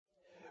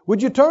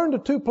Would you turn to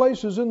two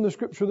places in the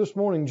Scripture this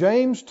morning?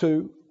 James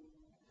 2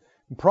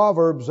 and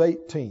Proverbs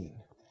 18.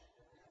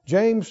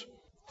 James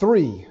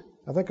 3.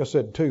 I think I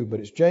said 2, but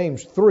it's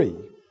James 3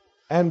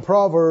 and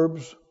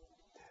Proverbs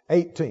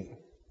 18.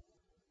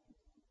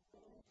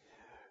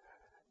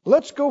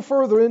 Let's go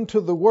further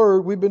into the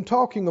Word. We've been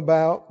talking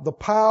about the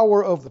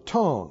power of the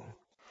tongue,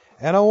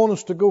 and I want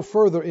us to go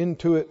further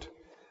into it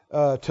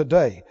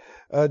today.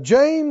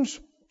 James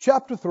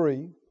chapter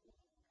 3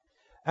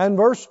 and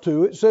verse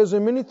 2, it says,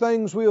 "In many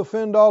things we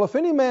offend all. If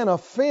any man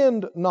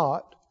offend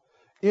not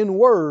in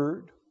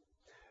word,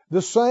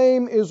 the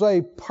same is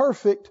a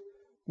perfect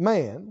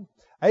man,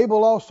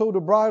 able also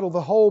to bridle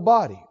the whole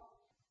body."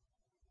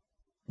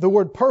 The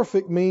word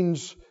perfect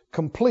means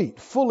complete,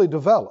 fully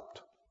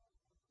developed.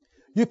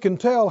 You can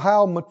tell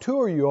how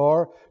mature you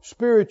are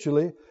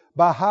spiritually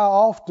by how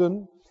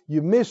often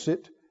you miss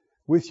it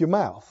with your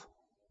mouth.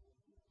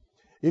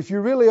 If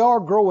you really are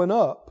growing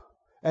up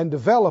and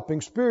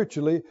developing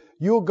spiritually,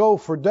 you'll go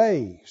for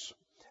days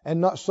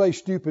and not say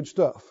stupid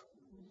stuff.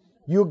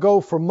 You'll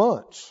go for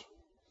months.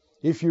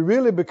 If you're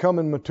really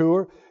becoming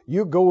mature,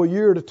 you'll go a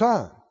year at a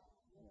time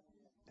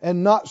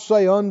and not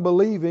say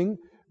unbelieving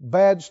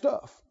bad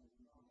stuff.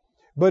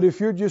 But if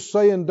you're just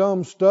saying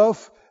dumb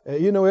stuff,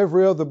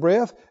 every other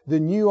breath,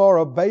 then you are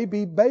a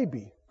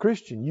baby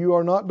Christian. You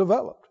are not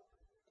developed.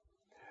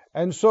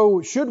 And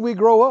so, should we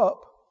grow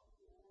up?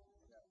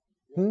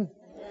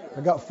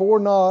 I got 4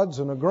 nods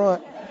and a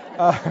grunt.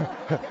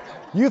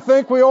 You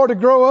think we ought to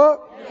grow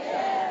up?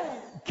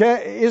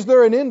 Yes. Is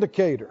there an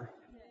indicator?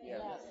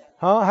 Yes.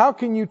 How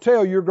can you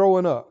tell you're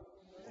growing up?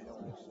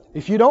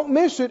 If you don't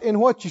miss it in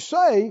what you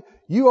say,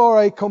 you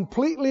are a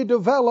completely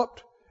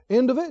developed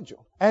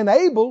individual and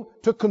able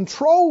to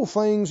control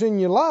things in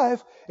your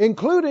life,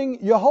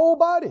 including your whole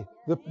body,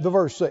 the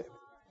verse said.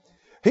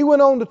 He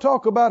went on to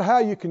talk about how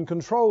you can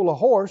control a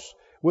horse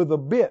with a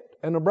bit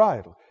and a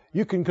bridle.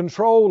 You can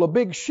control a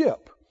big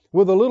ship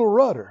with a little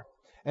rudder.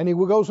 And he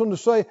goes on to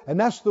say, and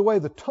that's the way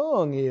the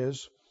tongue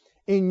is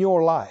in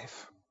your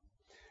life.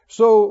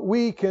 So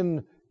we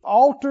can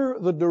alter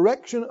the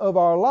direction of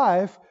our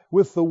life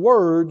with the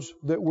words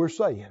that we're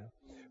saying.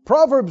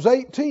 Proverbs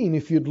 18,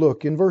 if you'd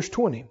look in verse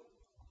 20.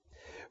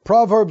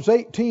 Proverbs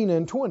 18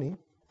 and 20.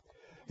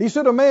 He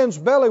said, "A man's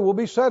belly will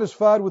be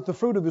satisfied with the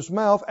fruit of his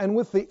mouth, and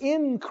with the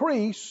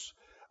increase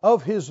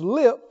of his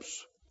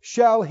lips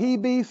shall he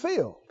be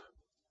filled."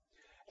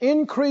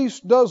 Increase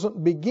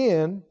doesn't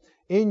begin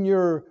in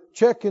your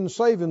checking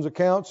savings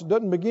accounts. It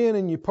doesn't begin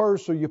in your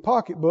purse or your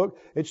pocketbook.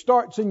 It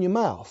starts in your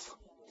mouth.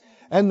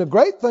 And the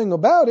great thing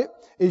about it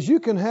is you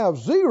can have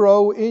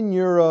 0 in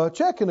your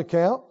checking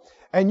account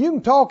and you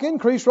can talk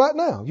increase right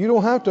now. You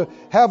don't have to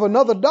have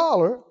another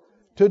dollar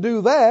to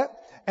do that.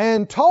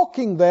 And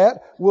talking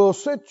that will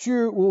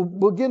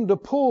begin to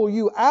pull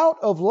you out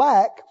of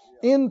lack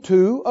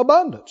into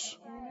abundance,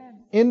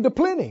 into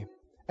plenty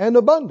and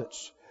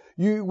abundance.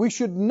 We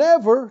should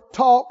never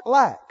talk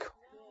lack.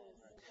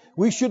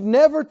 We should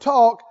never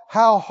talk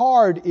how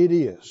hard it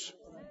is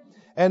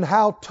and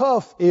how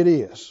tough it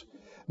is.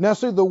 Now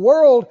see, the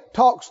world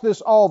talks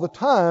this all the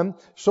time,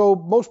 so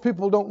most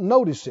people don't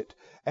notice it.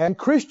 And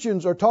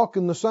Christians are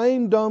talking the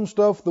same dumb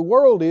stuff the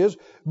world is,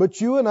 but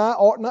you and I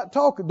ought not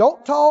talk.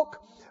 Don't talk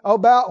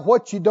about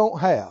what you don't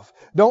have.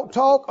 Don't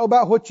talk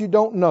about what you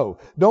don't know.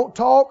 Don't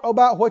talk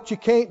about what you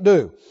can't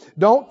do.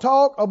 Don't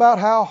talk about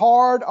how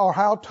hard or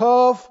how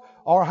tough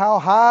or how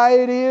high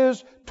it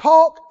is.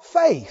 Talk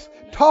faith.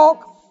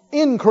 Talk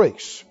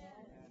increase.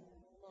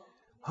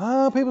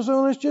 People say,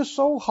 "Well, it's just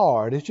so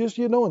hard. It's just,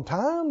 in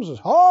times is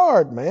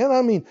hard, man.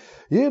 I mean,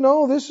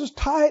 this is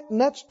tight and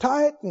that's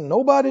tight and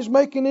nobody's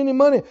making any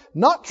money."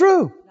 Not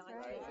true.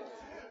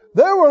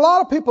 There were a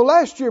lot of people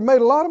last year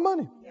made a lot of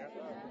money.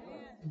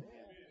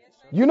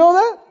 You know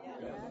that?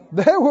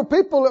 There were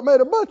people that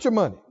made a bunch of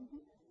money.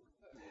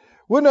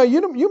 Well, now,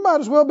 you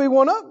might as well be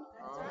one of them.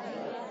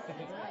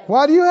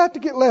 Why do you have to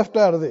get left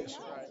out of this?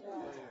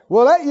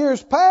 Well, that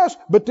year's past,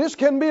 but this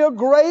can be a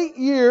great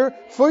year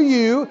for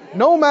you,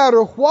 no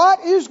matter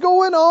what is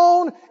going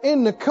on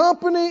in the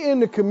company, in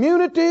the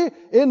community,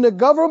 in the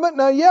government.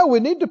 Now, yeah, we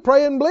need to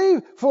pray and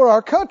believe for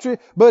our country,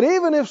 but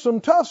even if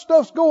some tough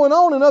stuff's going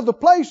on in other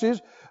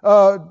places,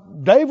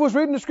 Dave was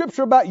reading the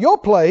scripture about your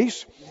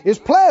place is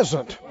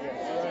pleasant,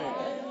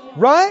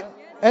 right?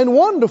 And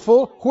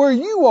wonderful where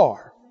you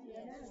are.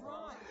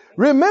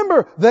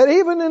 Remember that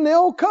even in the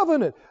old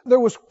covenant, there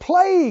was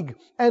plague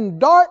and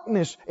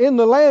darkness in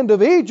the land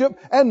of Egypt,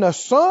 and the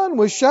sun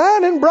was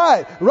shining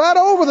bright right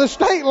over the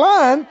state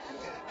line,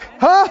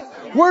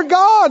 where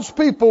God's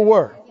people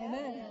were.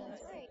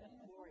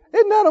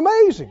 Isn't that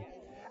amazing?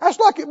 That's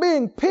like it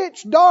being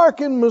pitch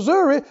dark in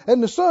Missouri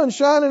and the sun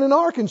shining in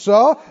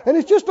Arkansas, and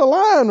it's just a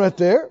line right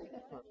there.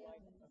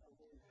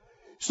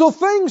 So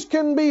things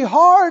can be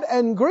hard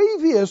and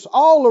grievous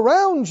all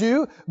around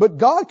you, but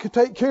God could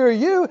take care of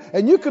you,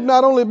 and you could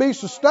not only be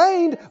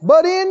sustained,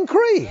 but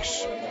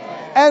increase.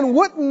 And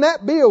wouldn't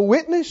that be a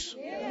witness?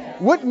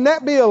 Wouldn't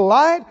that be a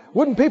light?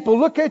 Wouldn't people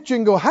look at you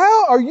and go,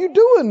 how are you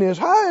doing this?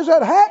 How is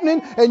that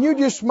happening? And you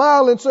just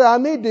smile and say, I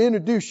need to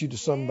introduce you to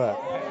somebody.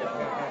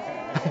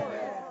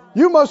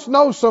 You must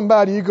know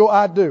somebody. You go,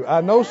 I do.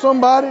 I know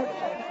somebody.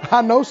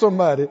 I know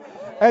somebody.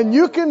 And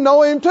you can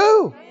know him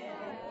too.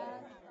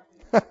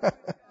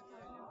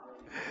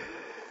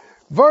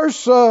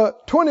 Verse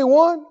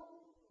 21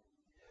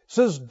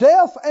 says,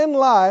 death and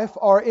life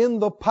are in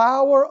the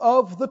power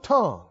of the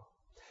tongue,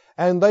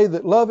 and they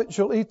that love it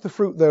shall eat the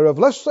fruit thereof.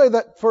 Let's say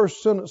that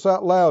first sentence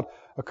out loud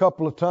a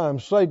couple of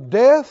times. Say,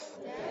 death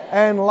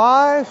and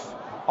life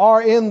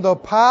are in the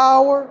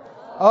power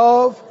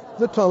of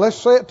the tongue. Let's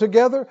say it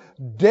together.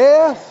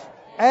 Death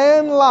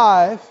and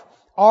life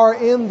are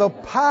in the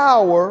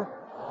power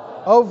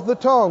of the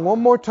tongue.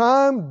 One more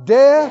time.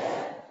 Death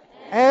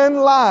and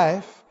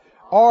life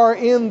are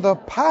in the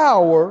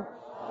power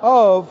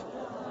of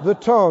the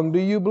tongue. Do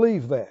you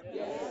believe that?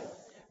 Yes.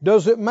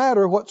 Does it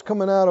matter what's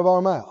coming out of our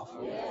mouth?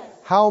 Yes.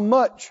 How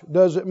much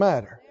does it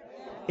matter?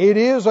 Yes. It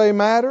is a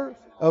matter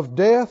of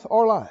death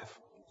or life.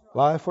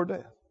 Life or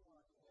death.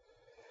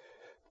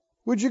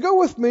 Would you go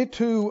with me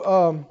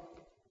to,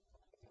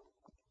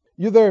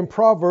 you're there in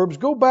Proverbs.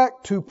 Go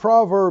back to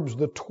Proverbs,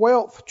 the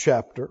 12th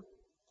chapter.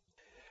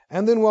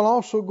 And then we'll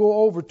also go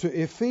over to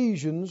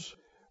Ephesians,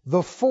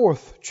 the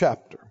 4th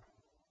chapter.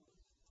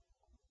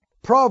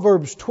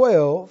 Proverbs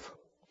 12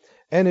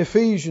 and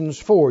Ephesians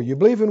 4. You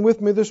believing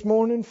with me this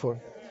morning for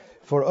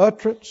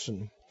utterance?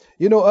 And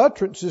you know,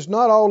 utterance is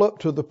not all up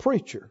to the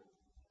preacher.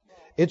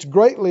 It's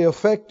greatly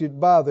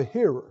affected by the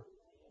hearer.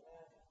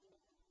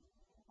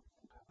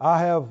 I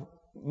have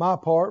my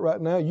part right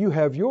now. You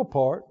have your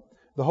part.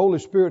 The Holy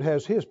Spirit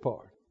has His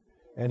part.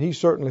 And He's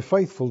certainly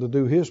faithful to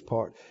do His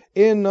part.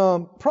 In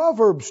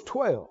Proverbs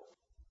 12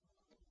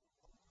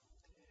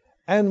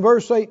 and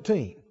verse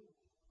 18.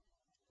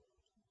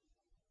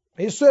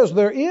 It says,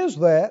 there is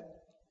that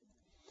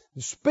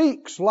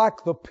speaks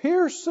like the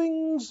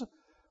piercings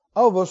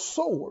of a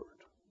sword,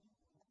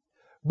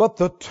 but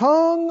the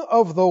tongue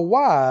of the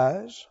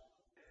wise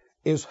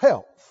is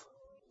health.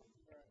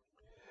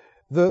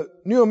 The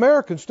New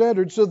American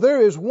Standard says,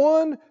 there is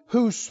one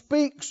who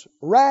speaks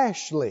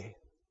rashly,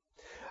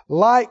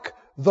 like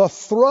the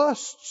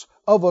thrusts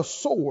of a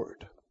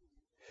sword,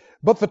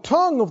 but the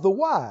tongue of the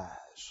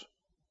wise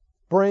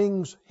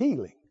brings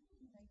healing.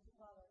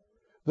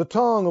 The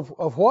tongue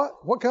of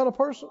what? What kind of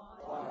person?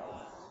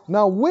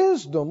 Now,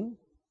 wisdom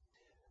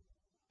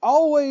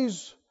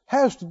always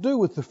has to do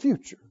with the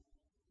future.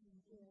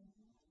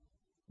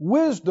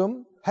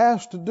 Wisdom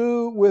has to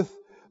do with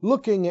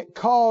looking at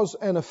cause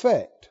and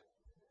effect,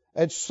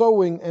 at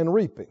sowing and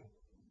reaping.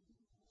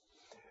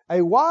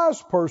 A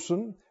wise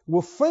person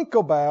will think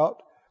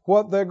about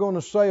what they're going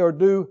to say or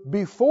do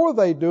before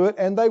they do it,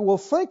 and they will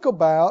think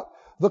about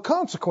the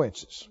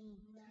consequences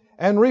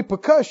and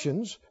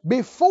repercussions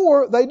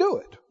before they do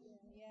it.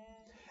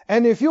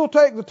 And if you'll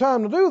take the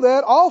time to do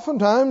that,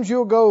 oftentimes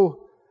you'll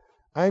go,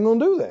 I ain't going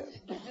to do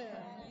that.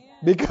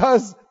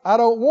 Because I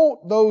don't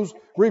want those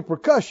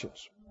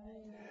repercussions.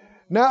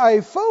 Now,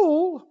 a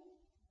fool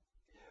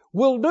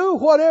will do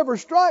whatever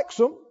strikes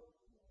them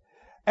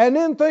and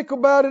then think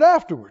about it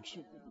afterwards.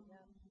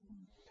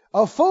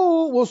 A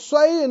fool will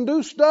say and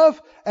do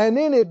stuff and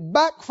then it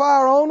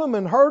backfire on them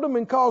and hurt them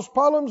and cause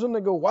problems, and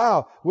they go,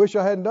 wow, wish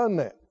I hadn't done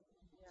that.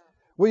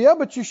 Well, yeah,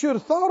 but you should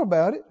have thought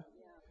about it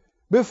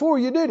before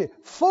you did it.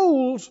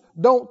 Fools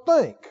don't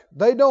think.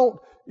 They don't,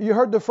 you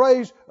heard the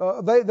phrase,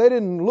 they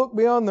didn't look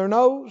beyond their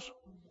nose.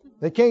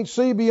 They can't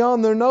see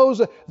beyond their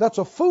nose. That's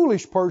a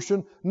foolish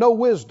person, no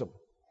wisdom.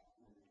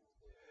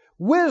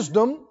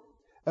 Wisdom,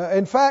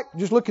 in fact,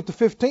 just look at the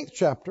 15th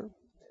chapter,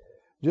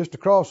 just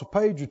across a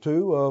page or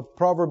two of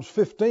Proverbs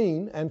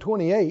 15 and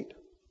 28.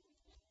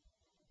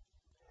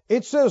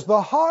 It says,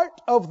 the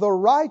heart of the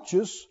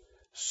righteous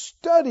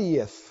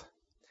studieth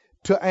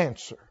to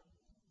answer,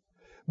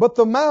 but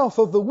the mouth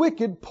of the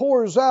wicked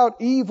pours out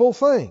evil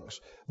things.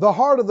 The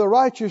heart of the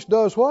righteous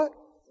does what?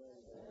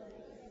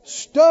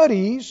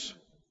 Studies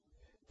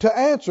to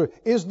answer.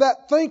 Is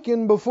that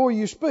thinking before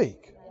you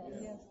speak?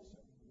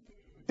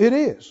 It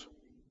is.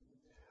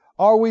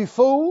 Are we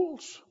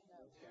fools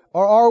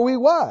or are we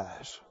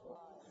wise?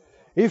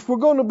 If we're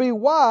going to be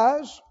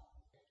wise,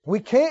 we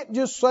can't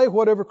just say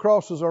whatever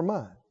crosses our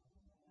mind.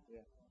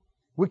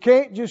 We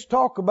can't just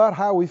talk about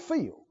how we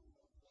feel.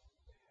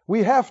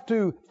 We have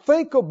to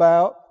think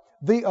about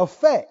the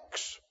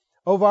effects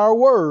of our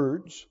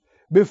words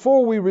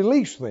before we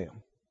release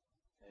them.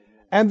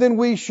 And then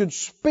we should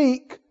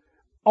speak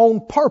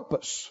on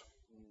purpose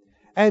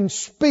and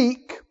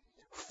speak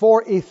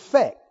for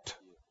effect.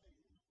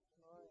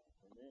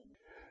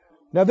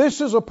 Now,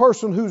 this is a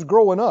person who's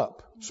growing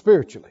up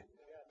spiritually,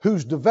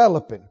 who's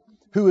developing,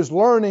 who is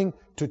learning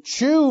to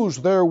choose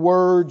their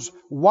words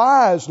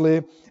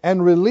wisely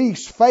and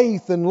release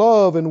faith and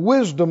love and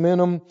wisdom in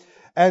them,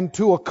 and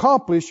to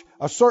accomplish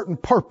a certain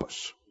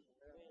purpose,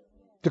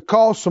 to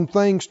cause some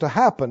things to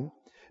happen.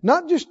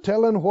 Not just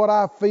telling what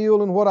I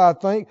feel and what I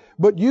think,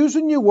 but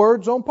using your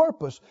words on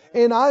purpose.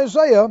 In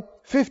Isaiah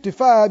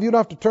 55, you don't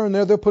have to turn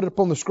there, they'll put it up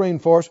on the screen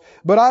for us.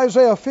 But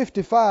Isaiah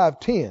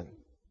 55:10,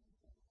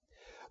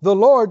 the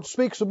Lord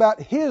speaks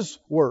about His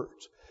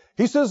words.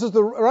 He says, as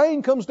the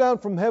rain comes down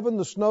from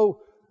heaven,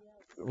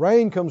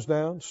 rain comes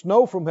down,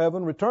 snow from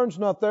heaven, returns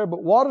not there,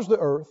 but waters the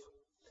earth,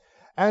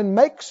 and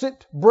makes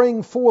it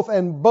bring forth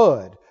and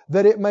bud,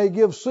 that it may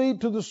give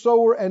seed to the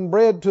sower and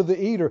bread to the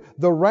eater.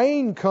 The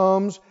rain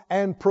comes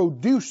and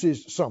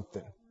produces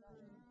something.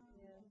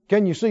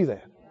 Can you see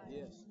that?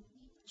 Yes.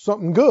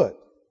 Something good.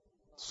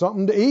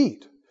 Something to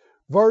eat.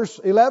 Verse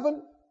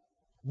 11,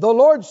 the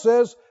Lord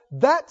says,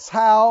 that's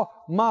how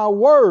my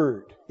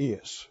word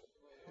is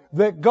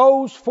that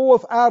goes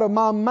forth out of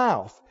my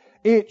mouth.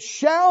 It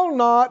shall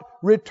not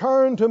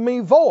return to me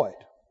void,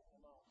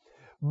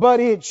 but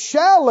it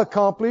shall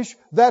accomplish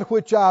that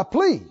which I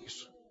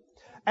please,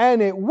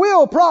 and it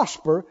will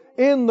prosper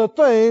in the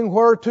thing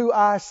whereto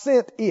I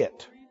sent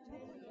it.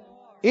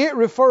 It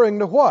referring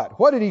to what?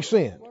 What did He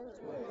send?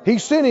 He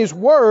sent His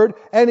word,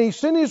 and He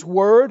sent His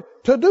word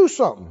to do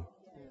something.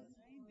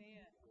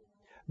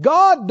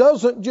 God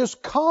doesn't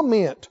just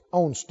comment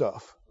on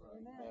stuff.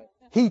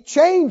 He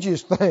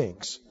changes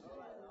things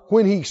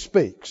when He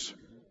speaks.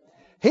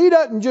 He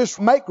doesn't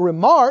just make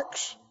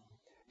remarks.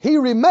 He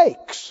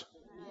remakes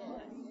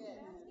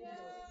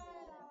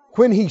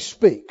when He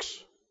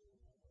speaks.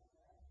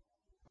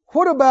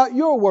 What about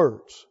your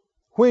words?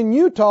 When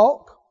you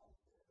talk,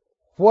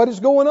 what is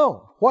going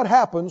on? What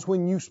happens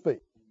when you speak?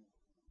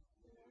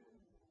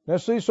 Now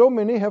see, so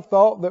many have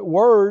thought that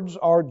words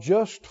are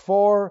just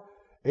for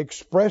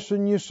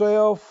expressing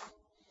yourself,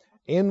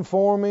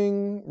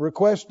 informing,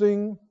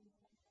 requesting.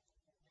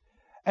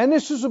 And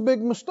this is a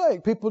big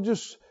mistake. People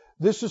just,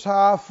 this is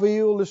how I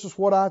feel, this is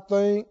what I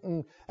think,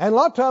 and a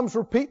lot of times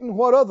repeating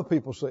what other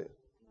people said.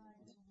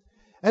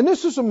 And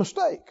this is a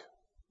mistake.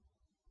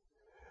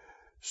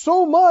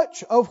 So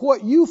much of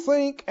what you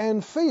think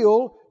and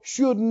feel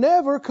should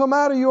never come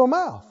out of your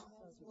mouth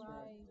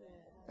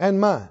and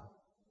mine.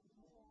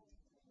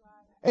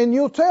 And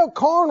you'll tell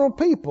carnal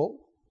people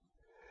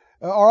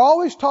are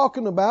always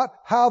talking about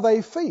how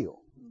they feel.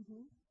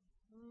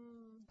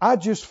 I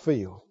just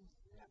feel.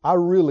 I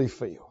really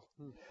feel.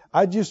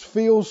 I just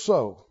feel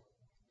so.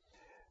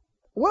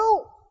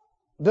 Well,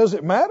 does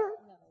it matter?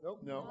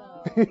 No.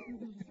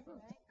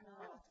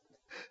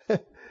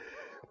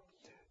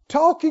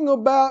 Talking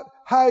about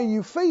how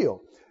you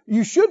feel.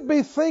 You should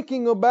be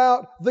thinking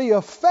about the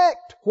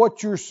effect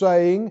what you're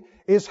saying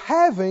is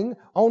having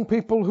on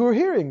people who are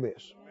hearing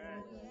this.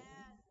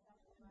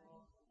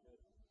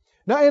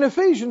 Now in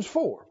Ephesians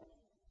 4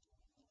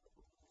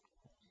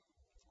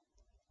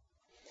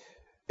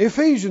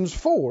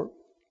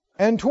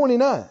 and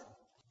 29,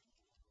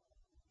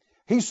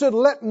 he said,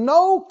 let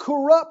no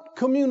corrupt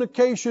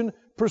communication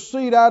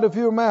proceed out of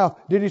your mouth.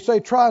 Did he say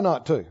try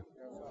not to? Did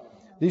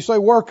he say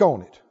work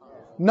on it?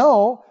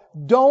 No,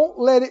 don't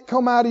let it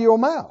come out of your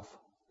mouth.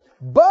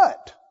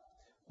 But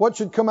what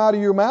should come out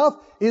of your mouth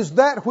is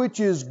that which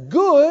is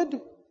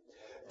good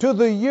to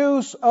the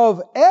use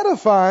of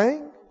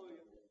edifying.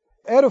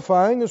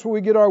 Edifying is where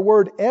we get our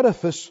word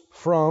edifice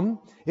from.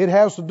 It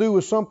has to do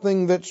with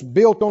something that's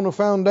built on a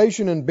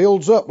foundation and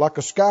builds up like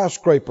a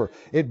skyscraper.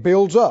 It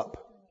builds up.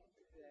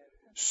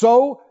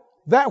 So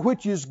that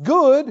which is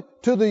good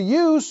to the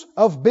use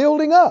of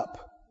building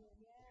up,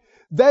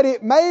 that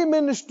it may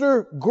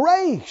minister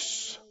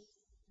grace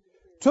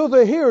to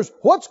the hearers.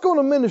 What's going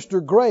to minister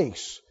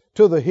grace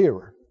to the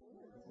hearer?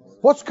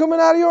 What's coming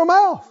out of your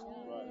mouth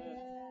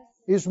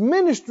is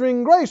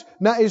ministering grace.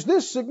 Now, is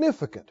this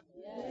significant?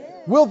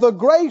 Will the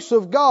grace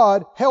of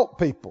God help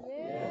people?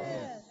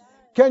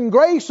 Can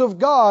grace of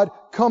God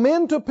come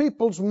into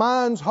people's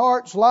minds,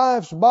 hearts,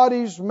 lives,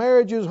 bodies,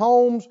 marriages,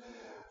 homes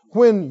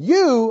when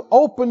you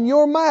open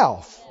your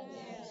mouth?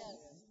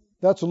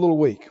 That's a little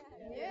weak.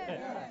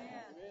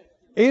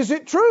 Is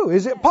it true?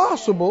 Is it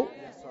possible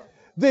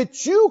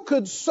that you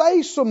could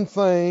say some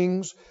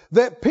things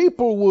that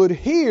people would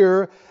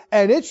hear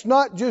and it's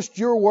not just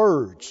your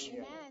words?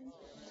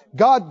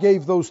 God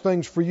gave those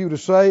things for you to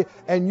say,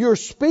 and you're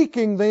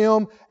speaking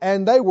them,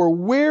 and they were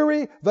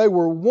weary, they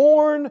were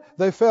worn,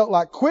 they felt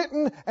like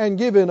quitting and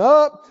giving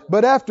up.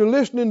 But after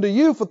listening to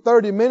you for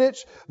 30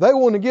 minutes, they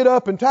want to get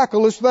up and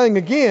tackle this thing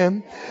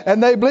again,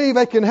 and they believe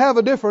they can have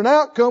a different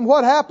outcome.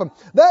 What happened?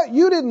 That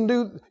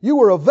you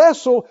were a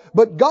vessel,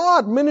 but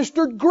God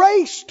ministered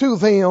grace to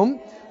them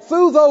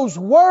through those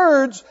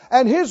words,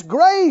 and His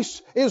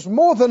grace is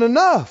more than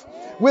enough.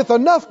 With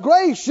enough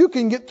grace, you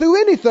can get through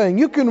anything.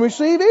 You can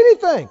receive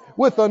anything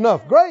with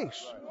enough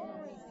grace.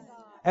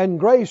 And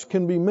grace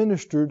can be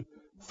ministered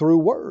through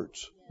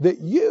words that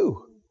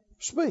you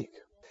speak.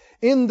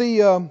 In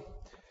the,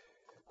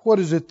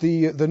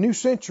 the New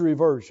Century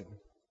version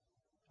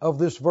of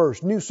this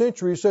verse, New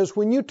Century says,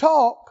 when you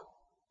talk,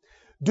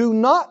 do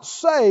not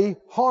say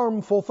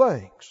harmful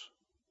things,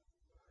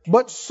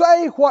 but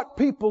say what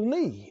people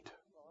need.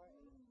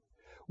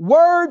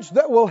 Words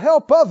that will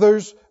help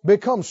others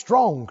become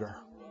stronger.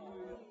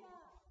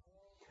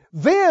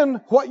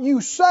 Then what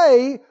you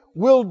say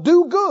will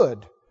do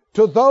good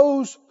to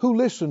those who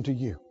listen to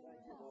you.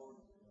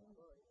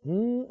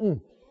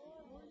 Mm-mm.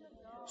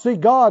 See,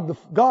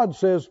 God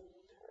says,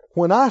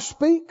 when I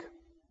speak,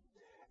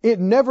 it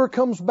never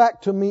comes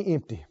back to me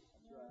empty.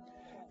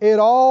 It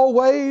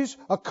always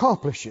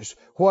accomplishes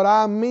what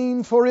I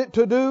mean for it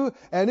to do,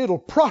 and it'll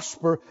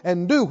prosper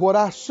and do what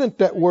I sent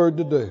that word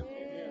to do.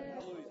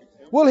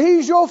 Well,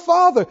 He's your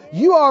Father.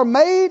 You are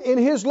made in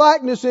His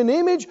likeness and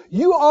image.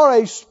 You are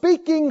a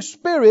speaking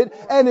spirit,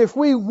 and if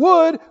we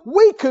would,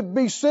 we could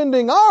be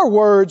sending our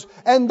words,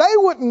 and they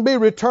wouldn't be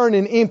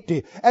returning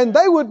empty, and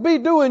they would be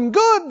doing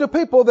good to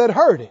people that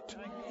heard it,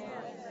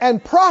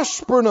 and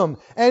prospering them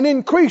and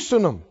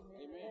increasing them.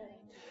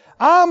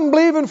 I'm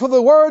believing for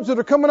the words that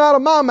are coming out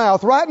of my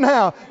mouth right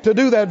now to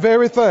do that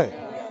very thing.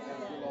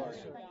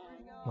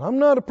 I'm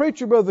not a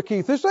preacher, Brother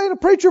Keith. This ain't a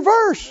preacher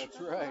verse.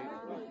 That's right.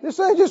 This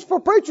ain't just for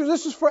preachers.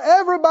 This is for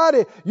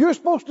everybody. You're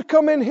supposed to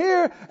come in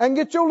here and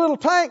get your little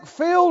tank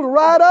filled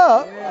right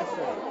up. Yes,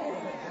 sir.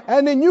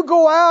 And then you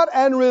go out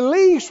and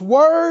release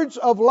words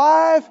of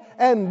life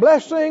and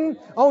blessing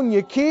on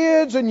your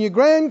kids and your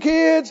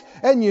grandkids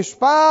and your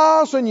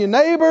spouse and your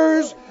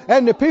neighbors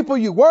and the people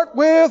you work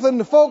with and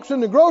the folks in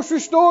the grocery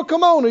store.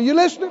 Come on, are you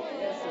listening?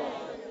 Yes, sir.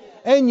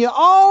 And you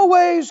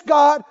always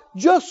got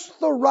just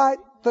the right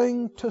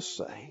thing to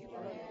say.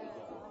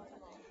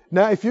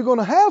 Now, if you're going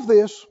to have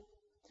this,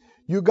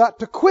 you got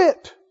to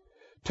quit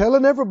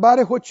telling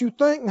everybody what you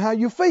think and how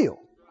you feel.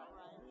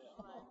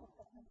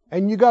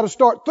 And you got to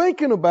start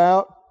thinking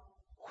about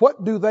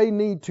what do they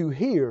need to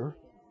hear,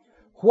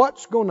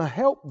 what's going to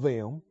help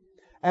them,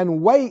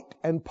 and wait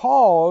and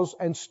pause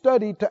and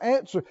study to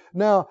answer.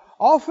 Now,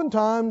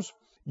 oftentimes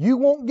you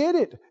won't get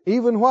it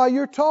even while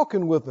you're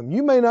talking with them.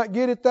 You may not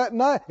get it that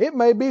night. It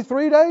may be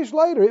 3 days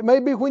later. It may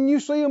be when you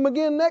see them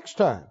again next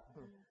time.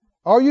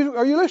 Are you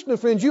listening,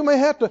 friends? You may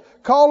have to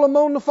call them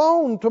on the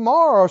phone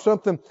tomorrow or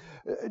something.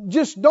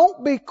 Just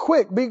don't be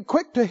quick. Be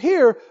quick to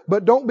hear,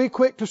 but don't be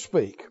quick to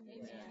speak.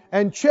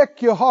 And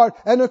check your heart.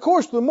 And of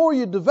course, the more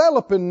you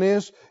develop in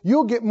this,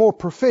 you'll get more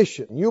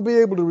proficient. You'll be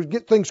able to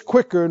get things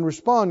quicker and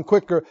respond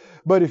quicker.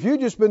 But if you've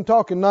just been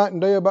talking night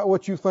and day about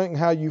what you think and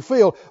how you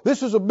feel,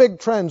 this is a big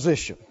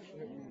transition.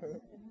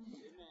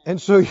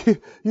 And so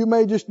you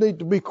may just need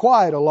to be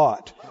quiet a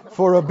lot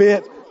for a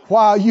bit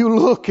while you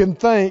look and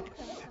think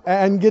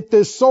and get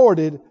this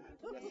sorted.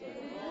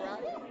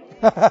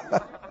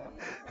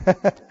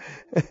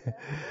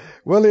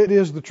 Well, it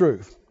is the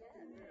truth.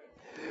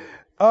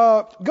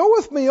 Go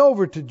with me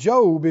over to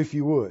Job, if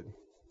you would.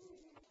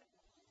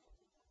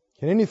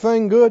 Can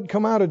anything good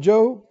come out of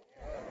Job?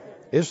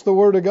 It's the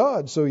Word of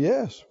God, so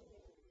yes.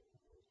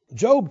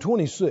 Job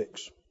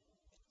 26.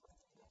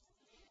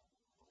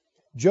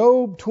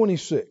 Job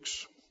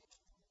 26.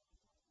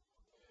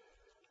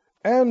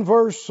 And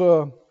verse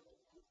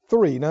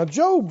 3. Now,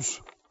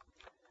 Job's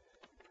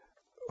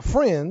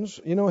friends,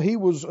 he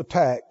was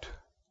attacked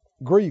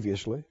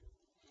grievously.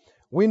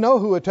 We know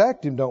who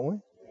attacked him, don't we?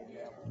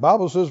 The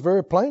Bible says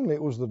very plainly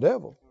it was the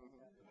devil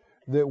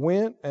that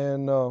went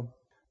and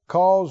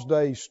caused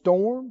a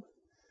storm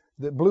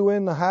that blew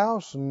in the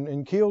house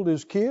and killed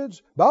his kids.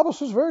 The Bible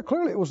says very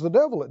clearly it was the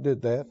devil that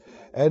did that.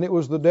 And it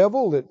was the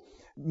devil that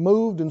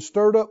moved and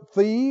stirred up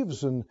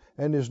thieves and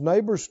his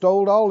neighbors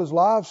stole all his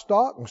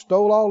livestock and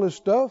stole all his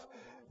stuff.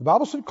 The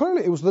Bible said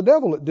clearly it was the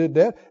devil that did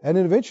that. And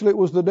then eventually it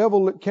was the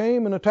devil that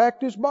came and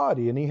attacked his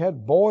body. And he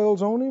had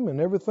boils on him and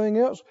everything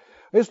else.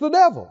 It's the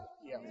devil.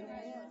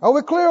 Are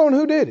we clear on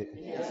who did it?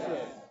 Yes.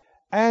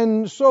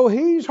 And so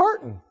he's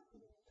hurting.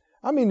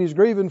 I mean, he's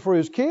grieving for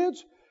his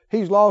kids.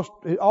 He's lost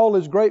all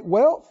his great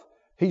wealth.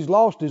 He's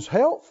lost his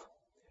health.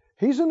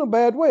 He's in a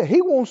bad way.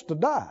 He wants to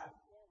die.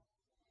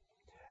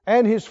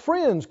 And his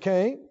friends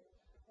came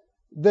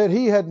that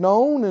he had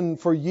known and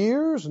for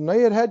years, and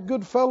they had had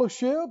good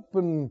fellowship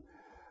and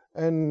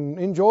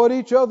enjoyed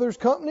each other's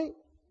company.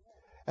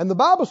 And the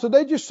Bible said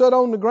they just sat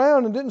on the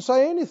ground and didn't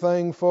say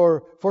anything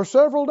for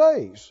several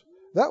days.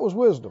 That was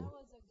wisdom.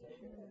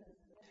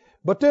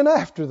 But then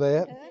after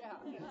that,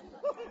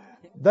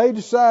 they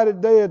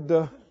decided they'd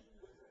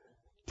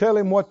tell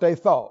him what they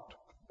thought.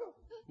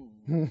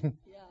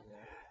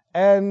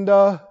 And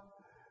at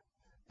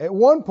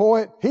one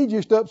point, he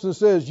just ups and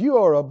says, "You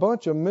are a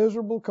bunch of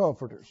miserable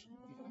comforters."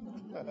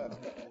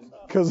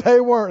 Because they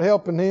weren't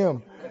helping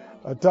him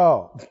at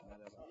all.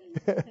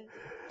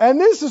 And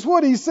this is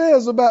what he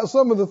says about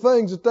some of the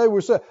things that they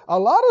were saying. A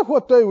lot of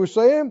what they were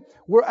saying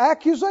were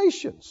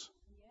accusations.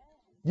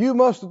 You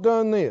must have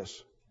done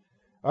this.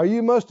 Or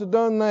you must have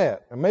done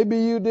that. And maybe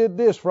you did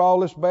this for all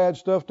this bad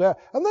stuff to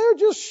happen. And they're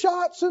just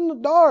shots in the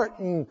dark.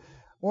 And,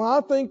 well,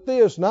 I think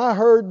this and I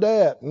heard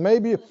that. And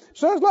maybe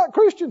sounds like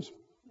Christians.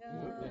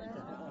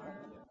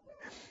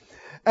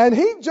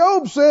 And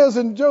Job says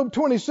in Job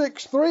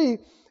 26:3,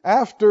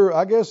 after,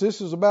 I guess this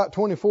is about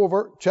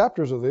 24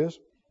 chapters of this,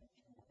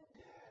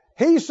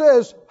 he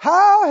says,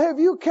 "How have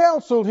you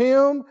counseled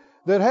him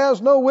that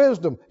has no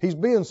wisdom?" He's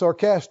being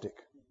sarcastic.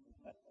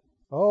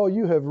 Oh,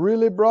 you have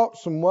really brought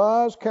some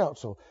wise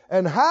counsel.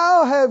 "And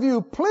how have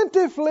you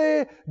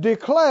plentifully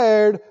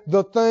declared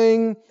the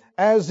thing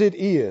as it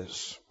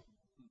is?"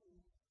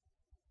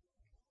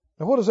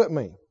 Now, what does that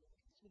mean?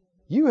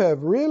 You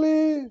have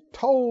really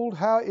told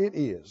how it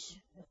is.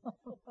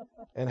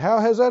 And how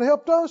has that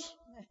helped us?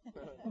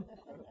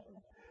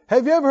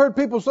 Have you ever heard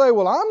people say,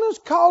 well, I'm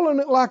just calling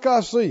it like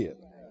I see it?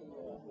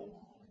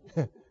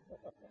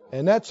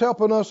 And that's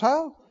helping us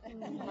how?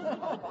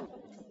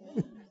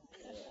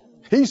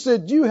 He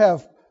said, you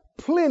have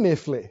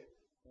plentifully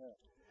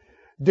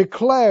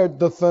declared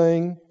the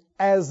thing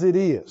as it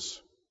is.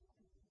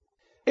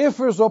 If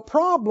there's a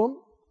problem,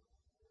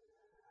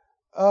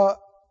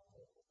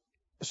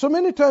 so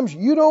many times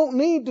you don't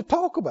need to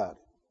talk about it.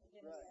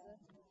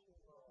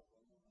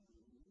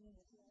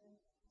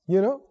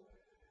 You know,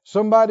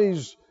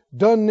 somebody's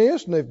done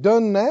this and they've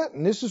done that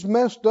and this is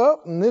messed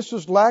up and this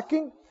is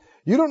lacking.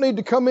 You don't need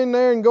to come in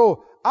there and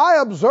go,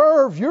 I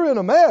observe you're in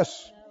a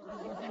mess.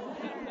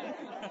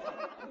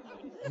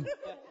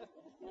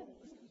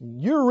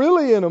 You're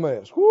really in a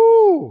mess.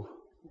 Whoo!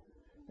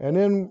 And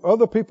then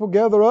other people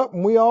gather up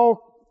and we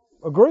all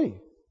agree.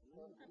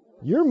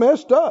 You're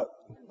messed up.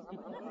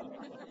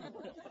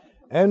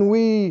 And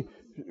we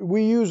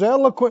use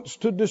eloquence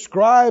to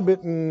describe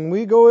it, and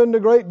we go into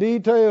great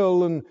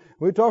detail, and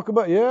we talk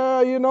about,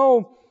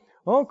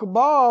 Uncle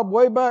Bob,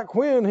 way back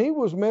when, he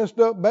was messed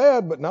up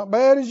bad, but not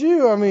bad as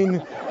you. I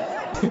mean,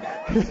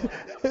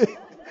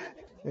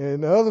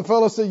 and the other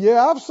fellow said,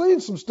 yeah, I've seen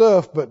some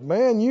stuff, but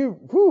man,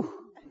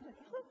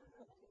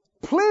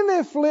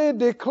 plentifully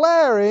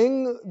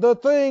declaring the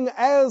thing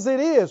as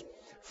it is.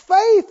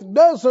 Faith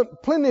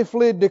doesn't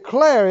plentifully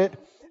declare it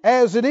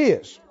as it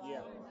is.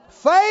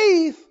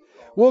 Faith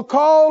will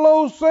call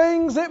those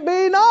things that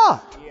be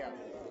not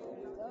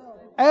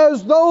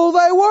as though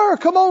they were.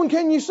 Come on,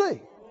 can you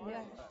see?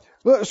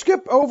 Look,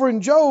 skip over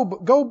in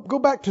Job. Go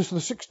back to the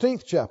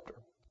 16th chapter.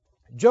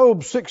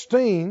 Job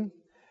 16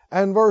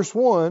 and verse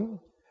 1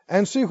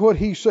 and see what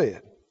he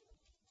said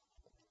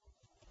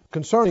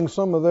concerning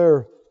some of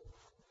their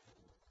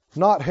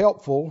not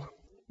helpful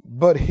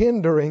but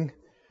hindering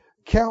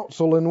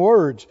counsel and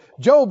words.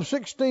 Job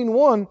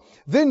 16:1.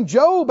 Then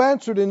Job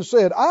answered and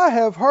said, I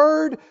have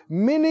heard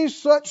many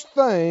such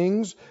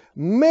things.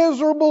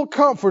 Miserable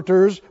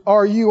comforters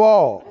are you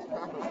all.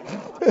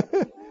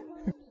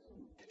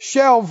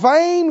 Shall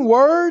vain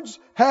words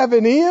have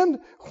an end?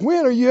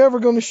 When are you ever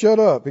going to shut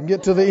up and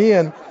get to the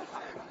end?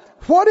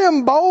 What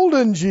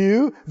emboldens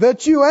you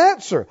that you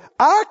answer?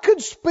 I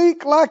could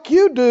speak like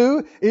you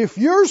do if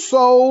your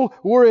soul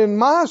were in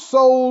my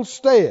soul's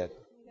stead.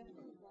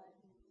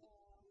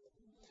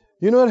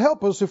 You know, it'd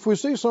help us if we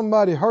see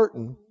somebody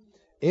hurting,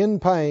 in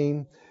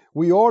pain,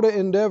 we ought to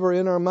endeavor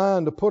in our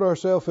mind to put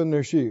ourselves in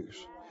their shoes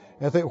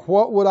and think,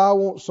 what would I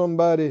want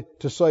somebody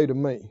to say to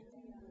me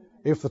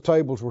if the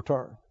tables were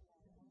turned?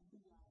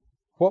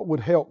 What would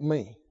help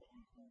me?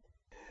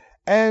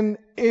 And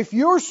if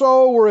your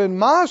soul were in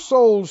my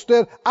soul's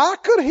stead, I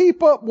could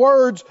heap up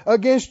words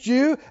against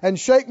you and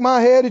shake my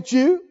head at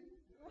you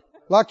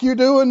like you're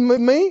doing with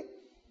me.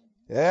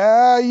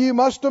 Yeah, you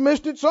must have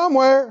missed it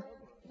somewhere.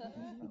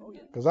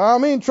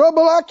 Because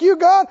trouble like you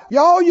got,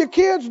 all your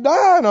kids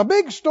die in a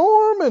big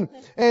storm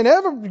and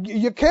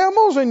your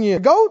camels and your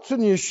goats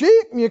and your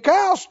sheep and your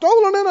cows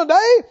stolen in a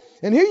day.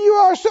 And here you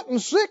are sitting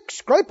sick,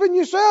 scraping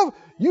yourself.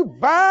 You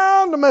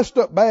bound to messed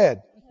up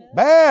bad.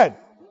 Bad.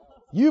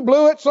 You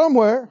blew it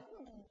somewhere.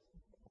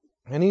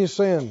 And he's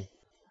saying,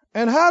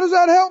 and how does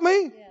that help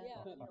me?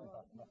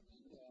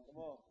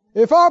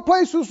 If our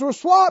places were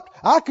swapped,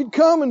 I could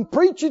come and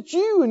preach at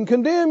you and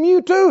condemn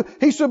you too.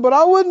 He said, but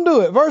I wouldn't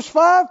do it. Verse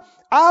 5,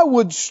 I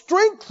would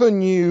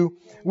strengthen you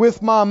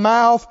with my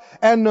mouth,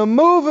 and the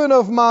moving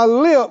of my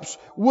lips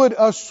would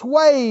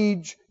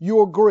assuage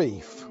your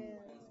grief.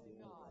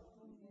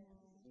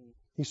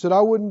 He said, I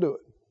wouldn't do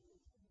it.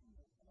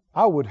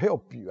 I would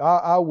help you.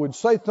 I would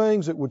say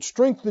things that would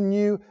strengthen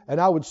you,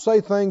 and I would say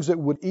things that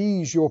would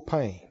ease your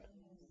pain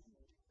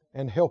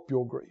and help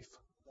your grief.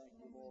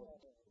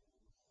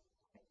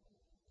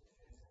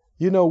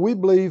 You know, we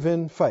believe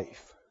in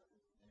faith.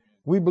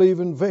 We believe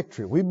in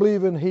victory. We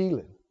believe in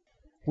healing.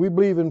 We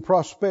believe in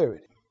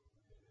prosperity.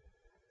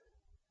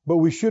 But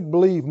we should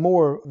believe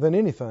more than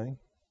anything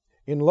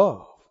in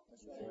love.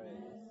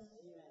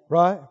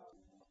 Right?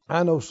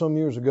 I know some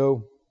years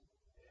ago,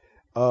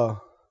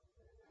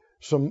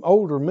 some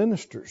older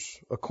ministers,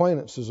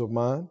 acquaintances of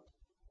mine,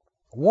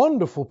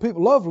 wonderful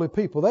people, lovely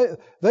people.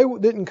 They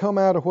didn't come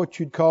out of what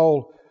you'd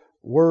call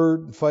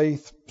word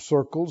faith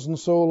circles. And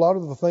so a lot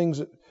of the things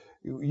that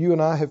you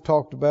and I have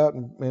talked about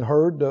and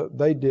heard,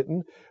 they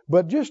didn't.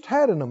 But just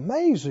had an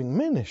amazing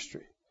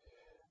ministry.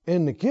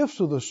 And the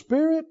gifts of the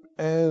Spirit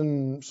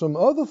and some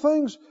other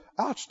things,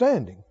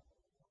 outstanding.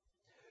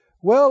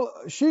 Well,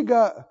 she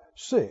got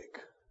sick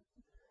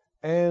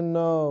and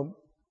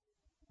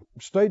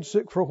stayed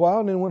sick for a while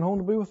and then went home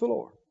to be with the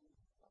Lord.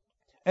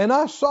 And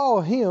I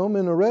saw him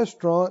in a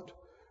restaurant.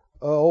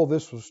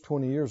 This was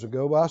 20 years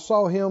ago. But I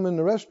saw him in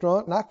the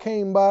restaurant and I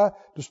came by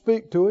to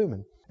speak to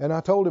him. And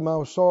I told him I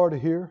was sorry to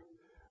hear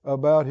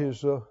about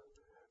his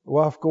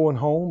wife going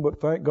home,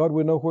 but thank God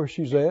we know where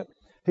she's at.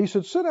 He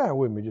said, sit down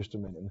with me just a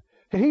minute.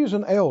 He's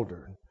an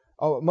elder,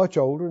 much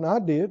older, and I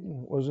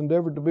was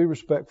endeavored to be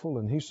respectful.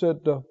 And he said,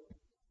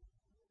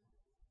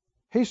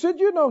 He said,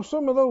 you know,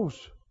 some of those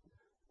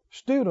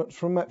students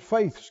from that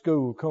faith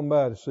school come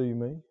by to see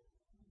me.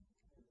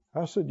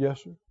 I said,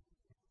 yes, sir.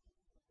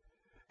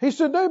 He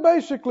said, they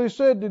basically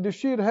said that if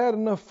she had had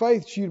enough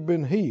faith, she'd have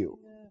been healed.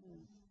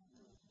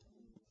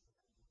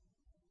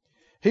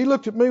 He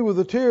looked at me with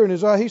a tear in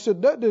his eye. He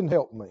said, that didn't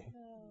help me.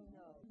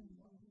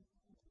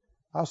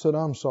 I said,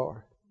 I'm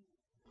sorry,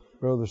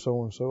 brother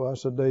so-and-so. I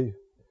said,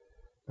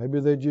 maybe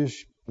they're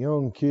just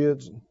young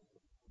kids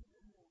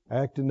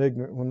acting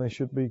ignorant when they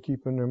should be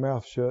keeping their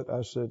mouth shut.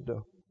 I said,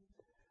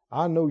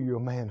 I know you're a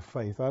man of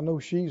faith. I know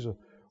she's a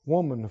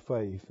woman of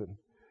faith.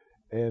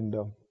 And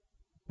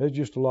there's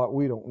just a lot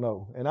we don't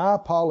know. And I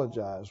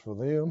apologize for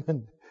them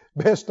and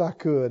best I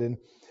could.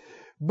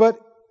 But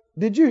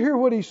did you hear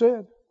what he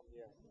said?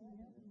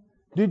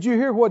 Did you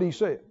hear what he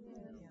said?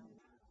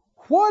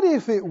 What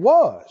if it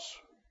was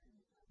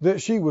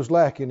that she was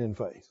lacking in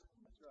faith?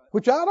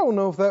 Which I don't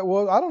know if that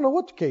was. I don't know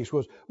what the case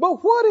was.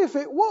 But what if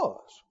it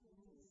was?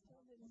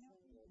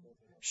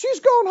 She's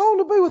gone home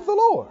to be with the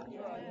Lord.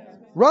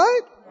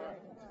 Right?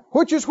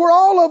 Which is where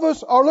all of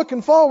us are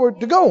looking forward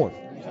to going.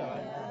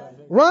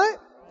 Right?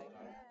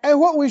 And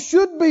what we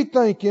should be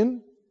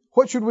thinking,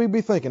 what should we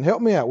be thinking?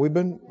 Help me out.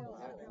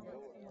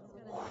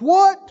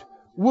 What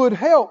would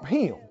help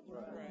him?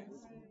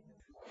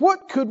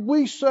 What could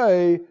we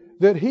say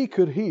that he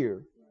could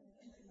hear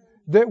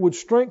that would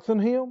strengthen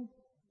him?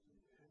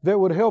 That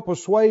would help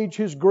assuage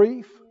his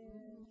grief?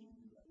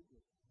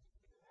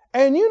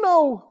 And you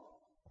know,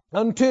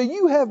 until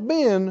you have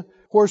been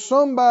where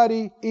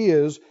somebody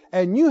is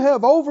and you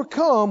have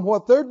overcome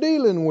what they're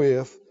dealing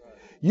with,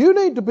 you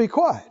need to be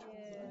quiet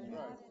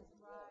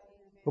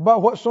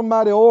about what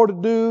somebody ought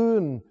to do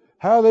and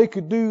how they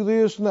could do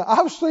this and that.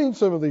 I've seen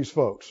some of these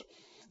folks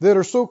that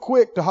are so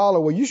quick to holler,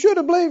 well, you should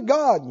have believed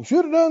God, you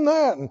should have done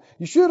that, and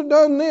you should have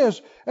done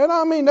this. And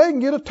I mean, they can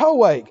get a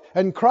toe ache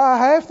and cry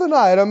half the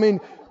night. I mean,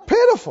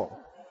 pitiful.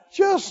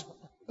 Just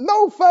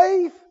no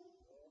faith.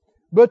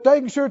 But they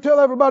can sure tell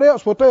everybody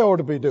else what they ought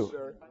to be doing.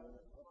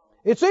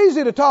 It's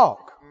easy to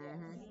talk.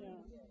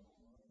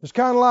 It's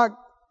kind of like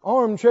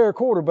armchair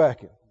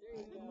quarterbacking.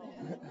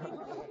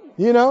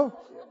 You know?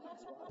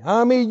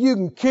 I mean, you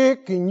can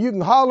kick and you can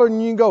holler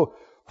and you can go,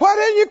 why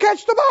didn't you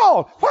catch the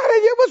ball? Why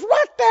didn't you? It was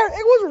right there.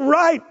 It was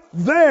right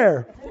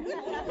there.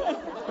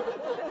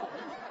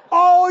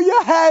 All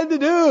you had to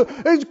do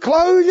is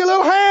close your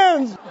little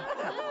hands.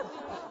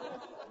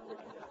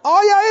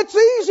 Oh yeah, it's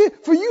easy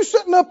for you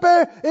sitting up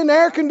there in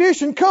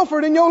air-conditioned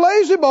comfort in your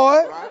lazy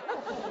boy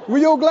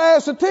with your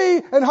glass of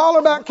tea and holler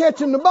about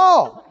catching the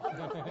ball.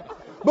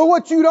 But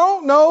what you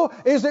don't know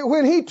is that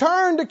when he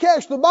turned to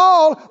catch the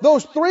ball,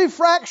 those 3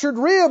 fractured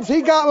ribs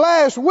he got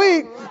last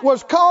week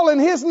was calling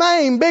his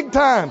name big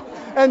time.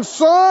 And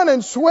sun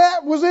and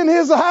sweat was in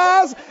his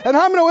eyes. And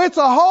how many know it's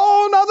a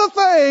whole nother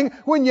thing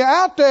when you're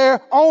out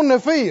there on the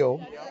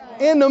field,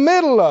 in the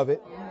middle of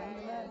it.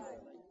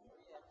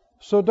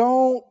 So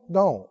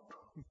don't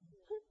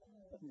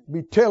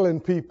be telling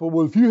people,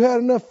 well, if you had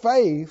enough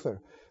faith,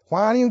 or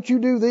why didn't you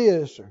do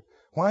this, or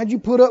why'd you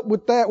put up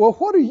with that? Well,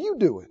 what are you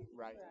doing?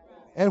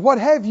 And what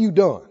have you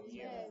done?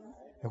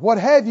 And what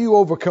have you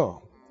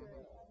overcome?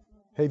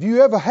 Have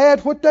you ever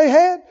had what they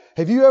had?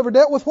 Have you ever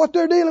dealt with what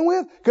they're dealing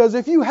with? Because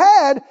if you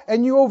had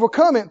and you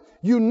overcome it,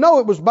 you know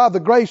it was by the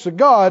grace of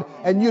God,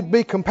 and you'd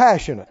be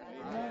compassionate,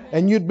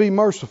 and you'd be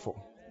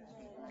merciful,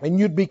 and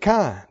you'd be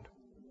kind.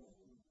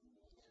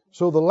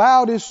 So the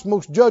loudest,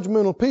 most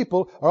judgmental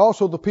people are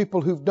also the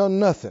people who've done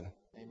nothing.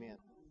 Amen.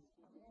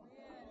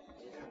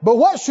 But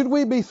what should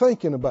we be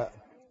thinking about?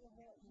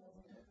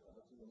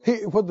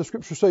 What the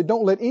scriptures say,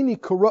 don't let any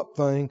corrupt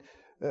thing,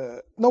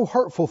 no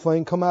hurtful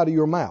thing come out of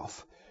your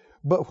mouth.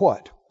 But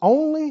what?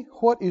 Only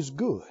what is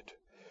good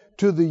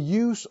to the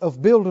use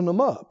of building them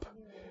up,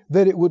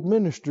 that it would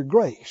minister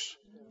grace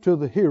to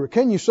the hearer.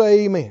 Can you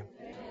say amen?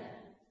 Amen.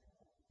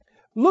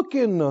 Look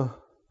in,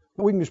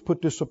 we can just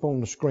put this up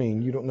on the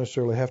screen. You don't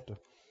necessarily have to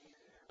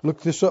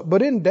look this up.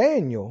 But in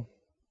Daniel,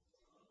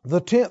 the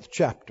 10th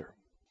chapter,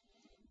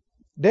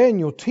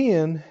 Daniel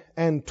 10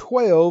 and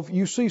 12,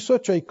 you see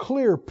such a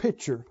clear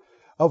picture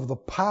of the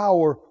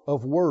power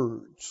of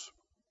words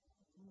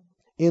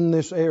in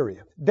this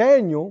area.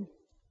 Daniel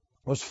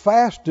was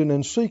fasting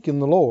and seeking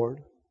the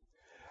Lord,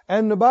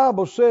 and the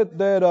Bible said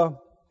that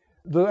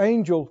the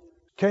angel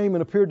came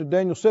and appeared to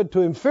Daniel, said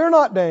to him, fear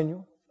not,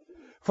 Daniel,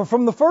 for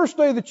from the first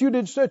day that you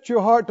did set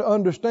your heart to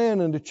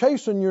understand and to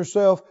chasten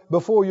yourself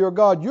before your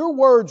God, your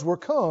words were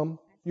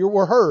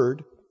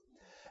heard,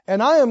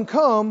 and I am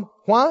come,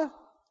 why?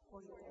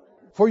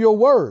 For your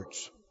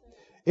words.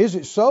 Is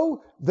it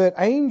so that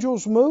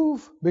angels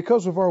move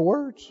because of our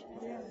words?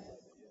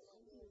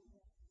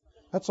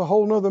 That's a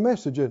whole nother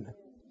message, isn't it?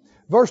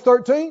 Verse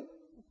 13,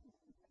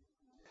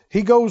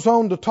 he goes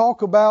on to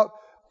talk about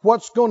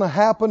what's going to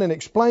happen and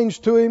explains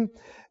to him.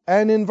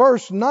 And in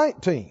verse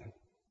 19,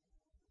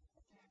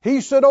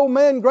 he said, O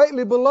man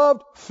greatly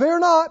beloved, fear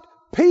not,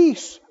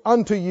 peace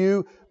unto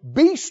you,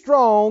 be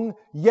strong,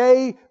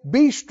 yea,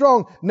 be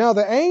strong. Now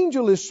the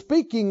angel is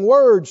speaking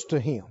words to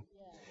him.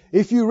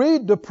 If you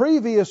read the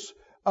previous,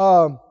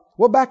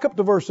 Well, back up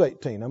to verse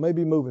 18. I may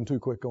be moving too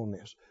quick on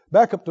this.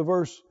 Back up to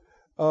verse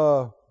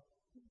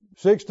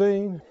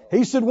 16.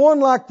 He said, one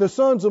like the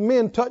sons of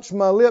men touched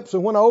my lips,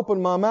 and when I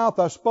opened my mouth,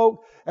 I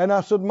spoke. And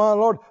I said, my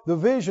Lord, the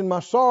vision, my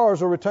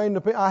sorrows are retained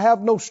to me. I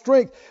have no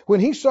strength. When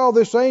he saw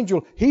this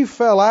angel, he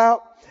fell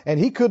out, and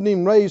he couldn't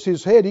even raise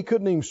his head. He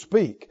couldn't even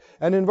speak.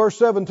 And in verse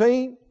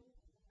 17,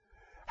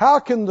 how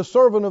can the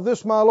servant of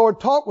this my Lord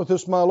talk with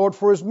this my Lord?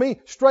 For as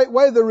me,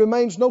 straightway there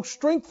remains no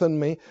strength in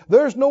me.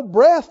 There's no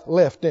breath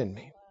left in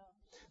me.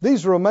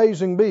 These are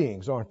amazing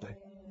beings, aren't they?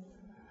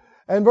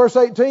 And verse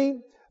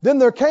 18, then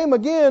there came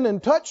again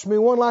and touched me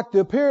one like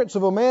the appearance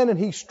of a man, and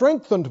he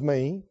strengthened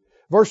me.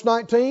 Verse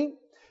 19,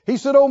 he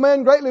said, O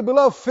man greatly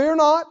beloved, fear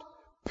not,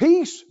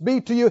 peace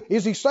be to you.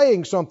 Is he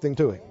saying something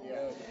to him?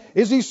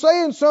 Is he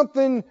saying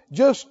something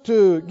just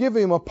to give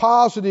him a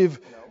positive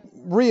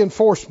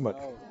reinforcement?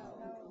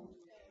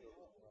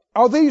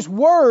 Are these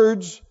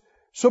words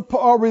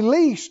are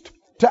released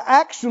to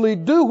actually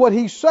do what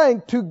he's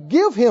saying, to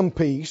give him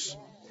peace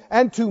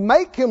and to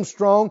make him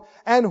strong?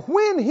 And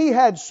when he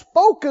had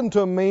spoken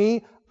to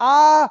me,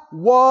 I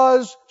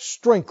was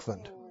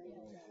strengthened.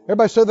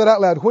 Everybody say that out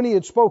loud. When he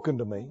had spoken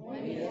to me,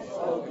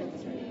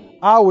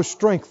 I was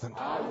strengthened.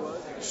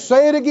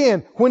 Say it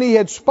again. When he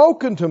had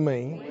spoken to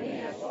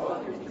me,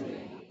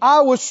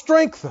 I was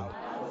strengthened.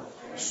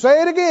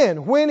 Say it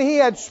again. When he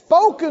had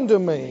spoken to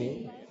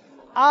me,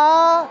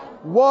 I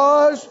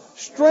was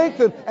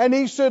strengthened. And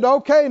he said,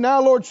 okay,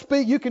 now Lord,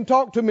 speak. You can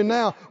talk to me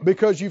now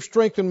because you've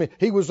strengthened me.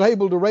 He was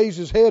able to raise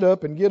his head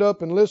up and get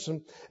up and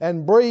listen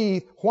and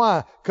breathe.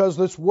 Why? Because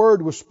this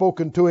word was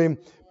spoken to him.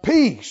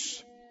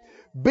 Peace.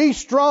 Be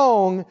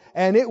strong.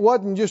 And it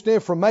wasn't just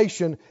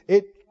information.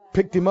 It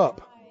picked him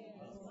up.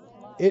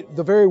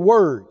 The very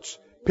words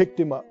picked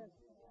him up.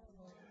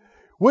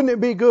 Wouldn't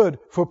it be good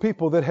for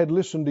people that had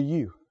listened to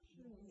you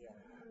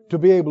to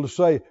be able to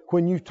say,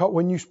 when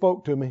you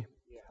spoke to me,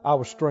 I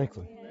was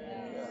strengthened.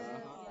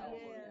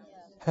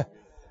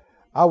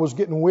 I was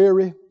getting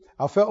weary.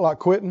 I felt like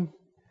quitting.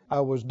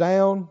 I was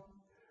down.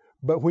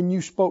 But when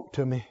you spoke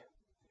to me,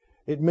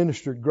 it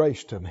ministered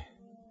grace to me.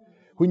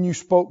 When you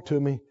spoke to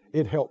me,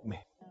 it helped me.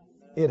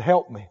 It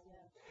helped me.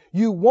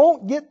 You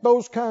won't get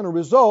those kind of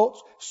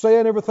results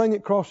saying everything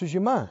that crosses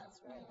your mind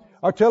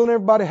or telling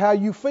everybody how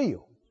you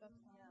feel.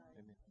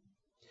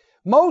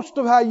 Most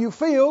of how you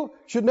feel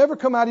should never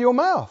come out of your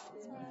mouth.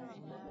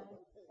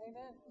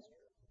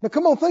 Now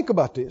come on, think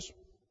about this.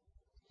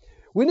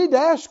 We need to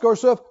ask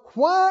ourselves,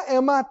 why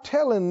am I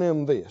telling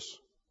them this?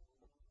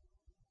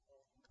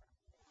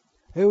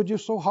 It was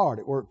just so hard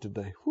at work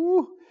today.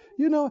 Whew,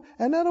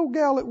 and that old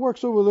gal that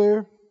works over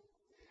there,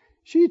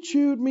 she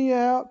chewed me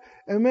out.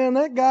 And man,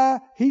 that guy,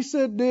 he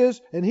said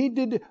this and he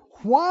did this.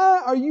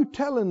 Why are you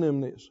telling them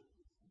this?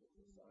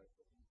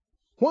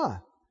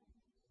 Why?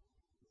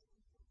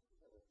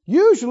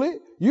 Usually,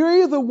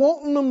 you're either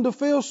wanting them to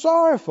feel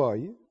sorry for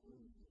you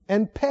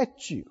and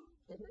pet you,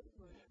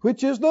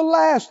 which is the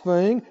last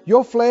thing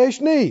your flesh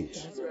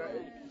needs.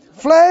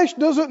 Flesh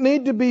doesn't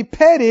need to be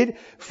petted.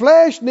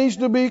 Flesh needs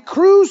to be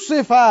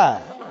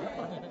crucified.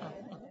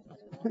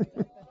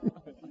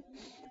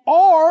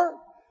 Or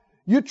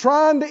you're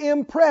trying to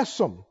impress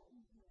them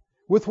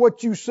with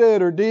what you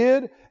said or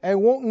did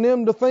and wanting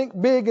them to think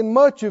big and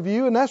much of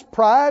you, and that's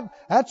pride.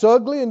 That's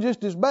ugly and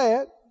just as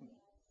bad.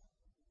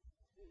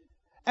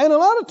 And a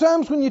lot of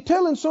times when you're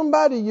telling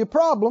somebody your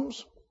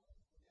problems,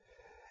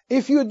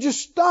 if you'd just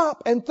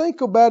stop and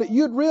think about it,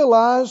 you'd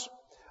realize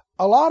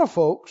a lot of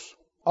folks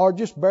are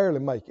just barely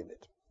making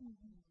it.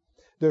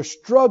 They're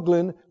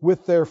struggling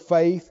with their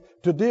faith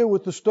to deal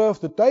with the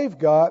stuff that they've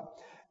got,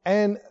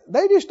 and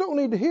they just don't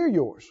need to hear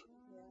yours.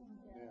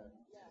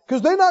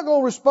 Because they're not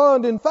going to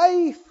respond in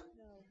faith.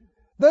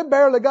 They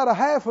barely got a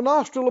half a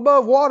nostril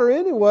above water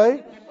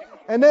anyway,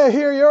 and they'll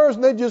hear yours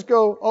and they just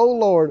go, oh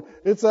Lord,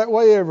 it's that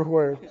way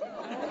everywhere.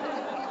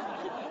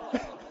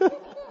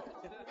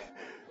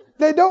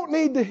 They don't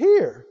need to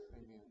hear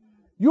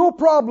your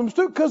problems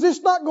too, because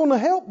it's not going to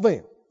help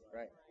them.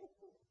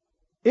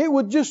 It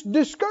would just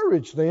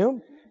discourage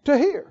them to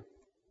hear.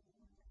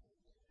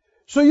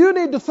 So you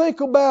need to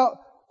think about,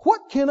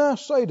 what can I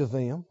say to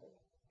them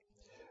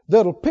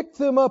that'll pick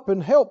them up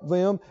and help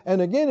them? And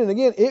again,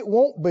 it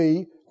won't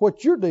be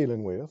what you're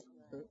dealing with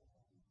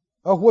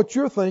or what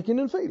you're thinking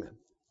and feeling.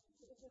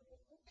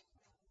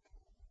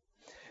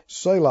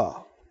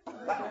 Selah.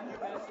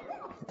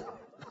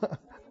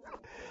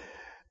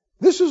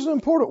 This is an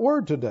important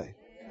word today.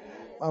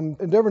 I'm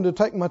endeavoring to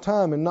take my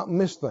time and not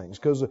miss things,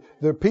 because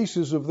there are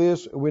pieces of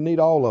this, we need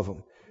all of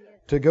them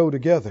to go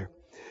together.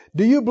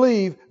 Do you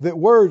believe that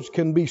words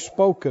can be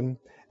spoken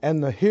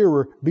and the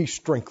hearer be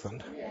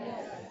strengthened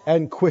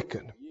and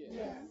quickened?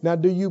 Now,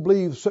 do you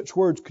believe such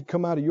words could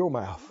come out of your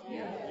mouth?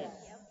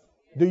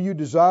 Do you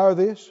desire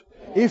this?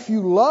 If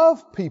you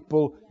love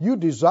people, you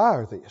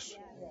desire this.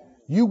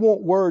 You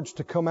want words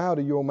to come out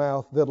of your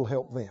mouth that'll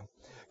help them.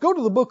 Go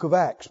to the book of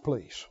Acts,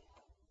 please.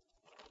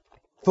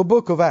 The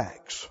book of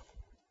Acts.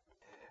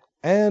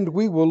 And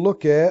we will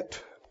look at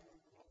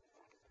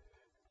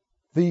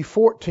the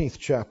 14th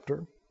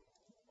chapter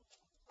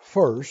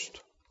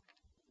first.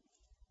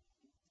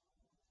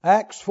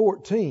 Acts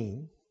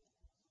 14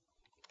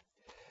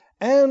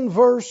 and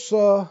verse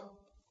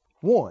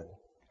 1.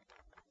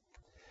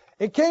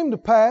 It came to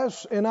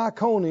pass in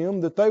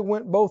Iconium that they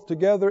went both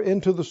together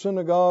into the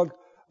synagogue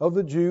of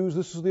the Jews.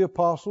 This is the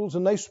apostles.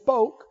 And they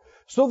spoke,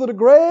 so that a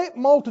great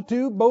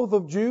multitude, both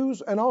of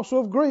Jews and also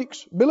of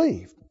Greeks,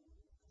 believed.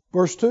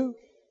 Verse 2.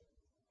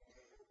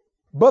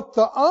 But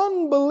the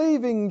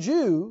unbelieving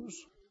Jews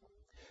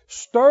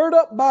stirred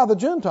up the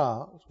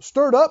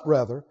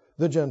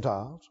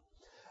Gentiles,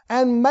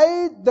 and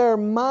made their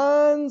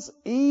minds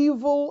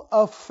evil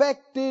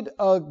affected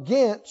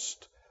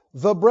against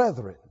the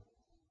brethren.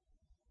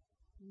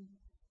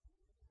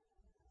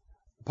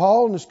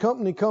 Paul and his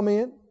company come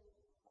in.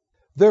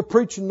 They're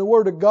preaching the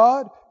Word of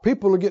God.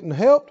 People are getting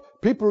helped.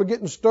 People are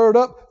getting stirred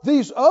up.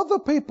 These other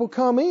people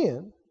come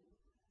in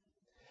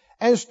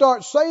and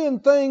start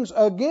saying things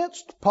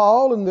against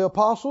Paul and the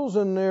apostles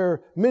and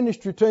their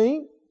ministry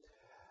team,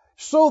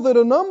 so that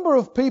a number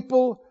of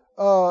people,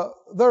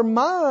 their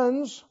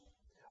minds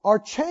are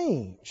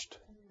changed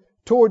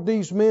toward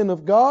these men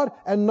of God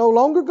and no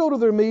longer go to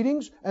their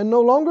meetings and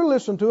no longer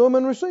listen to them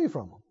and receive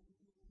from them.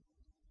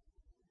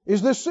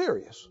 Is this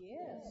serious?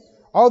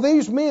 Are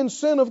these men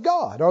sent of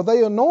God? Are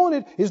they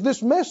anointed? Is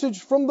this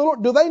message from the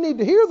Lord? Do they need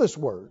to hear this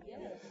word? Yes.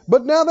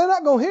 But now they're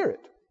not going to hear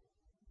it.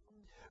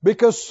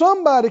 Because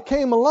somebody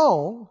came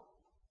along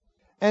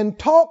and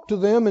talked to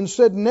them and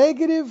said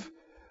negative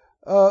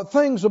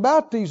things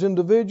about these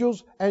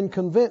individuals and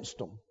convinced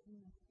them.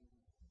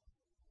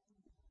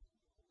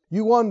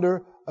 You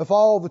wonder if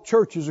all the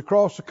churches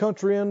across the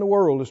country and the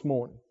world this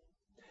morning,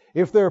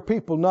 if there are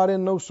people not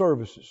in those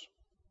services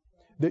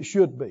that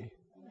should be,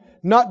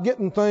 not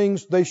getting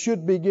things they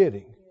should be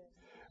getting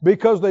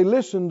because they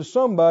listened to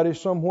somebody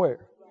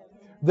somewhere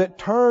that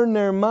turned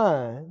their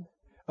mind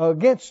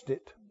against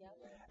it.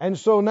 And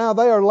so now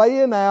they are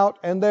laying out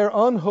and they're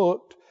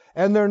unhooked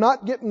and they're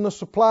not getting the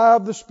supply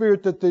of the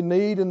Spirit that they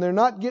need and they're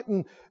not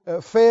getting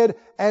fed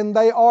and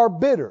they are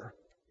bitter.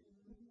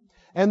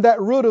 And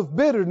that root of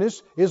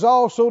bitterness is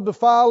also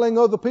defiling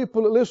other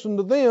people that listen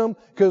to them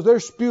because they're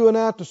spewing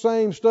out the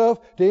same stuff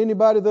to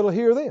anybody that'll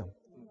hear them.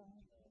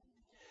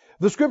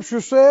 The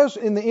Scripture says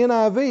in the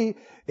NIV,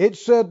 it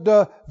said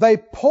they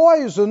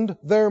poisoned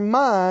their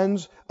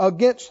minds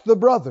against the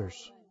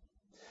brothers.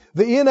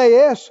 The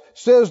NAS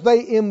says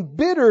they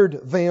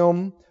embittered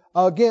them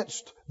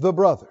against the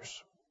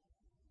brothers.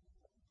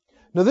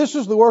 Now this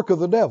is the work of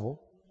the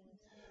devil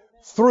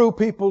through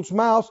people's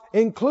mouths,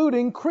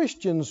 including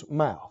Christians'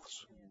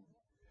 mouths.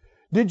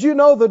 Did you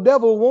know the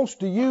devil wants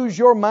to use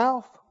your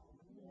mouth?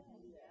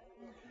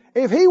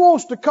 If he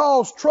wants to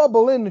cause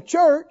trouble in the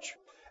church,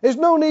 there's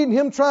no need in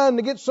him trying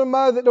to get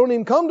somebody that don't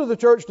even come to the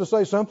church to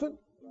say something.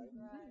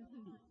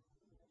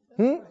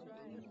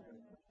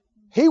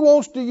 He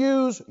wants to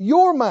use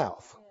your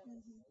mouth.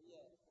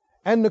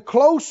 And the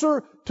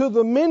closer to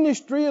the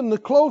ministry and the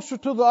closer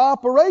to the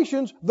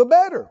operations, the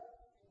better.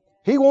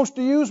 He wants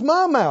to use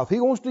my mouth. He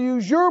wants to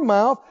use your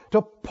mouth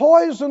to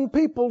poison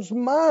people's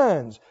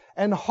minds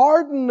and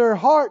harden their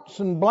hearts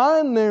and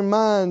blind their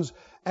minds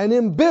and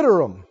embitter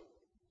them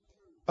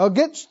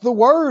against the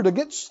Word,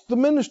 against the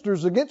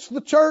ministers, against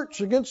the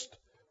church, against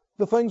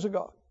the things of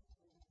God.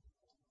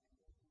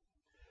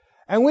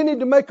 And we need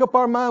to make up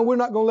our mind we're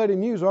not going to let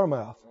him use our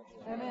mouth.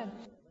 Amen.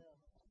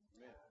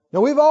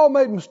 Now we've all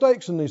made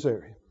mistakes in this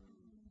area.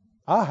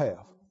 I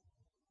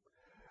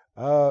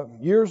have.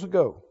 Years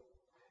ago,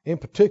 in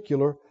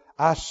particular,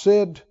 I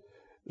said,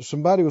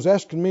 somebody was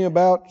asking me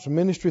about some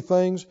ministry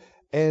things,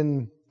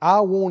 and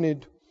I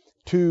wanted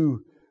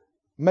to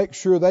make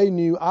sure they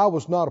knew I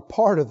was not a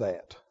part of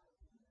that.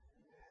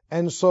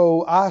 And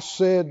so I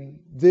said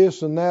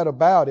this and that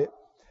about it,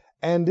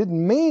 and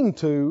didn't mean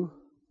to,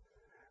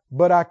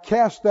 but I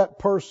cast that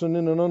person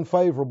in an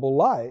unfavorable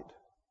light.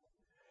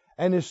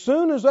 And as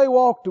soon as they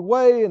walked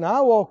away and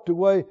I walked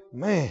away,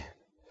 man,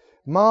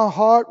 my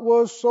heart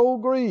was so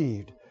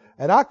grieved.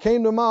 And I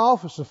came to my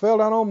office and fell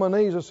down on my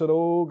knees. I said,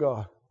 oh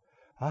God,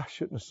 I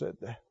shouldn't have said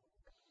that.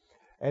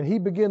 And he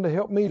began to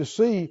help me to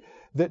see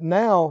that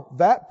now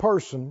that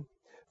person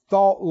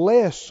thought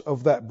less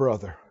of that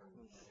brother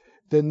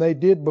than they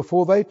did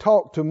before they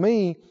talked to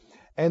me,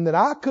 and that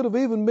I could have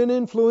even been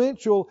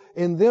influential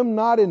in them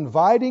not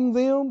inviting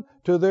them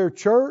to their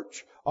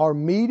church or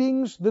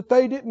meetings that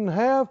they didn't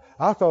have.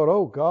 I thought,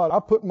 oh God, I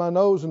put my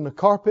nose in the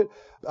carpet.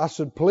 I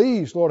said,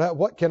 please, Lord,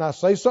 what can I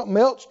say something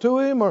else to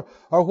him or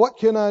what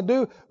can I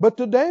do? But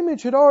the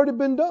damage had already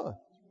been done.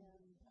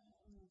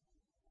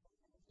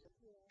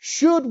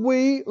 Should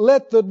we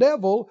let the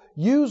devil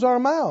use our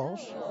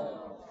mouths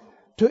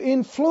to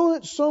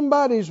influence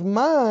somebody's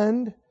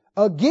mind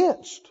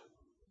against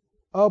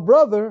a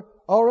brother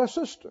or a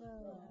sister?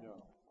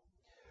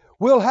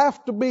 We'll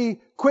have to be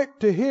quick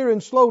to hear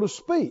and slow to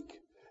speak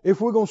if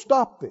we're going to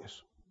stop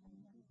this,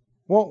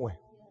 won't we?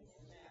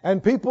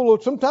 And people,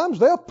 sometimes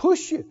they'll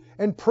push you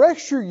and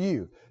pressure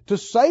you to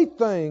say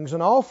things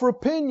and offer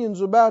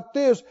opinions about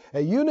this,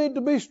 and you need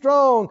to be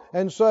strong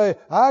and say,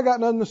 I got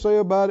nothing to say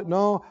about it.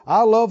 No,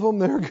 I love them.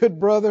 They're a good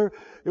brother.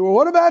 Well,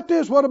 what about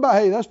this? What about,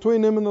 hey, that's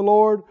between them and the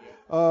Lord.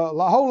 A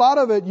whole lot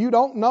of it you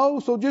don't know,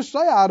 so just say,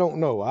 I don't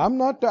know. I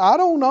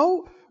don't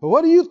know. But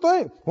what do you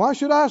think? Why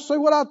should I say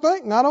what I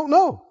think and I don't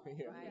know?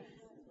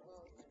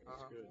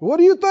 What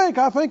do you think?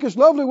 I think it's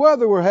lovely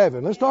weather we're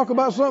having. Let's talk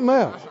about something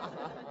else.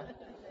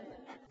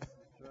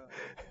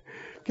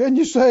 Can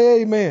you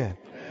say amen?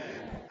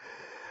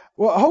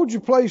 Well, hold your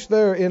place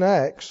there in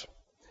Acts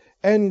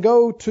and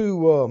go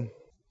to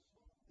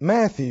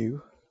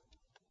Matthew,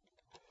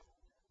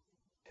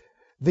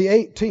 the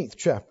 18th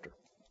chapter.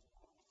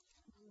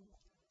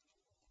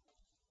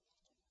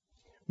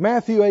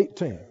 Matthew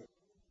 18.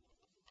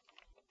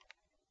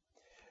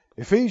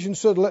 Ephesians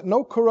said, let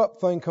no corrupt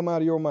thing come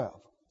out of your mouth.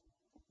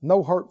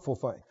 No hurtful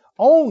thing.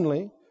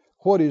 Only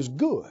what is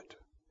good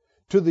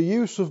to the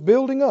use of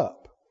building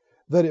up,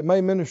 that it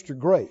may minister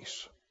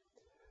grace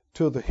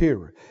to the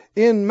hearer.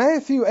 In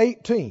Matthew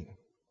 18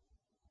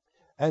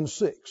 and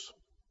 6.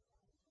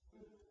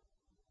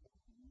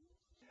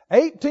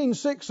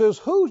 18:6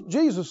 says,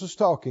 Jesus is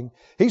talking.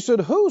 He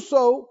said,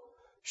 whoso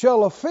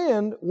shall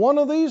offend one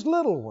of these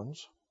little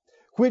ones,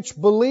 which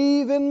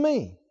believe in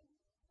me,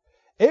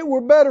 it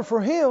were better for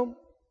him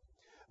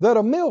that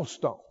a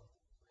millstone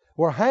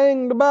were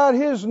hanged about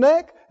his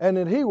neck and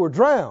that he were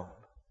drowned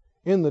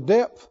in the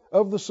depth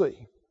of the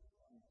sea.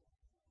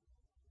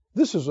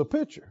 This is a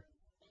picture.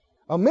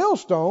 A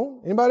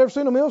millstone, anybody ever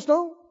seen a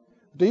millstone?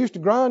 They used to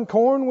grind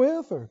corn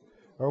with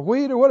or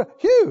wheat or whatever.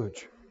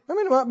 Huge. I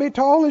mean, it might be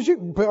tall as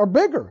you, or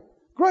bigger.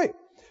 Great.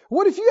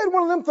 What if you had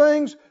one of them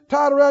things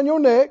tied around your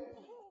neck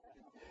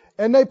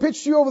and they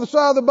pitched you over the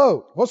side of the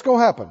boat? What's going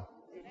to happen?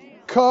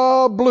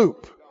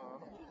 Kabloop.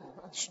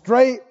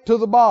 Straight to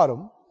the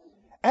bottom.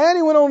 And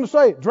he went on to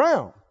say,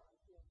 drown.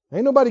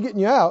 Ain't nobody getting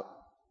you out.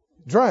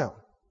 Drown.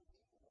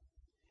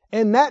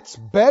 And that's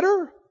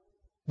better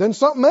than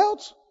something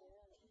else?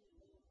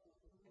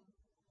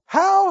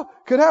 How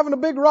could having a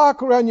big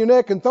rock around your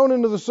neck and thrown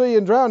into the sea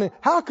and drowning,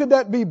 how could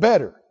that be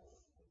better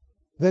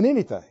than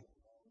anything?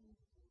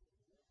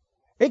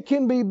 It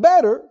can be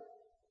better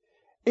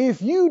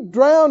if you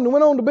drowned and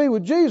went on to be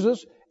with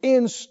Jesus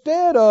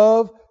instead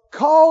of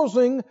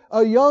causing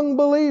a young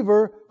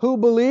believer who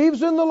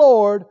believes in the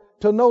Lord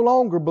to no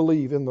longer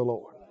believe in the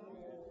Lord.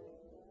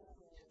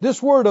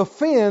 This word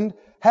offend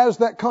has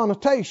that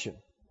connotation.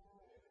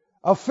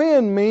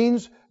 Offend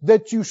means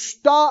that you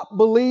stop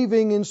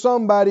believing in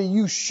somebody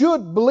you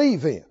should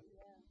believe in.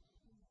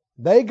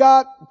 They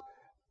got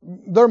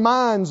their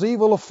minds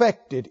evil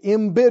affected,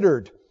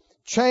 embittered,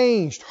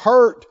 changed,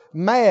 hurt,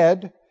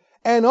 mad,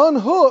 and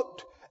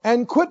unhooked,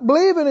 and quit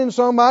believing in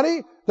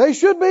somebody they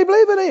should be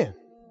believing in.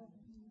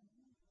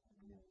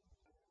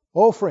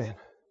 Oh, friend,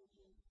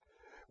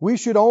 we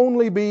should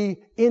only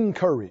be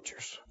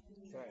encouragers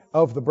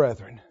of the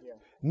brethren,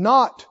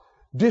 not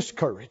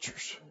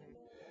discouragers,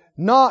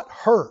 not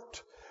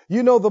hurt.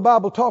 You know, the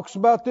Bible talks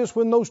about this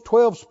when those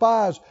 12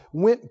 spies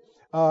went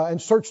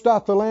and searched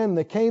out the land, and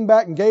they came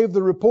back and gave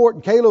the report,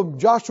 and Caleb and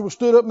Joshua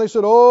stood up and they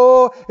said,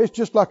 oh, it's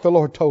just like the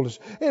Lord told us.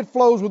 It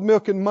flows with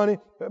milk and honey.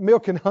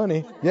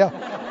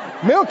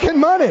 Yeah. Milk and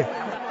money.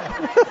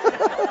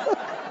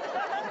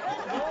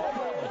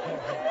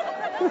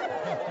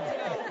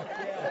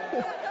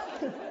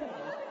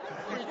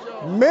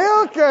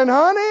 Milk and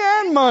honey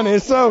and money.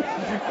 So,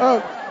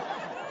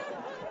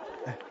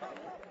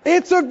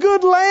 it's a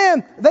good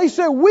land. They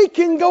said, we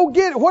can go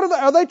get it. What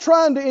are they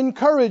trying to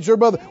encourage their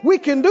brother? We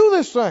can do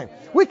this thing.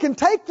 We can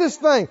take this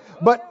thing.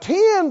 But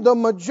 10, the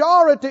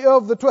majority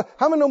of the 12,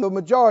 how many know the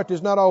majority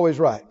is not always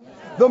right?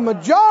 The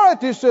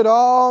majority said,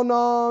 oh,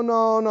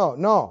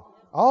 no.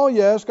 Oh,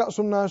 yeah, it's got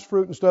some nice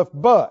fruit and stuff,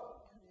 but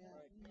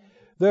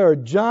there are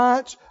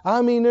giants.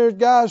 I mean, there's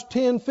guys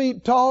 10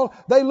 feet tall.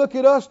 They look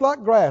at us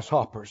like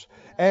grasshoppers.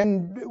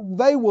 And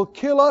they will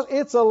kill us.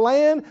 It's a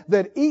land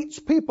that eats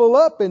people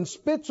up and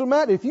spits them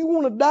out. If you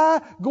want to die,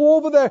 go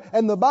over there.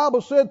 And the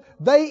Bible said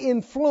they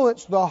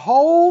influenced the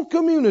whole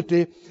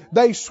community.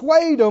 They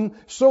swayed them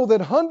so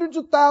that hundreds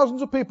of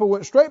thousands of people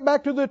went straight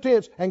back to their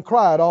tents and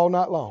cried all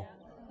night long.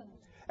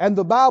 And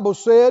the Bible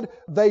said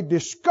they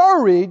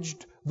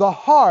discouraged the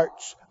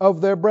hearts of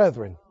their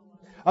brethren.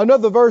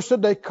 Another verse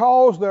said they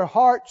caused their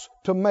hearts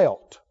to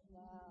melt.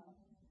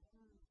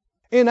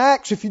 In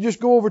Acts, if you just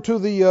go over to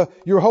the,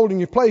 you're holding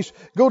your place,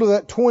 go to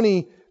that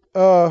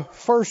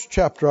 21st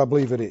chapter, I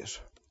believe it is.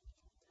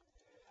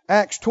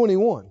 Acts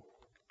 21.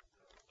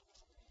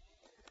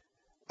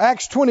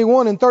 Acts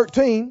 21 and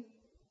 13.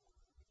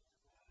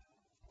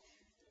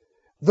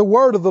 The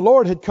word of the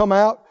Lord had come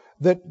out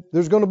that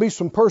there's going to be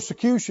some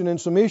persecution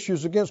and some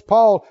issues against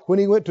Paul when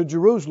he went to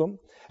Jerusalem.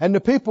 And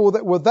the people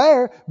that were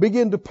there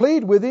began to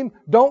plead with him,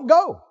 don't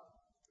go.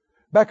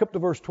 Back up to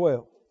verse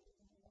 12.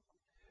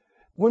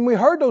 When we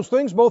heard those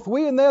things, both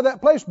we and they of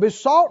that place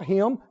besought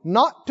him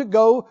not to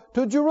go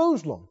to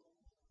Jerusalem.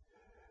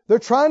 They're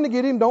trying to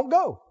get him, don't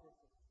go.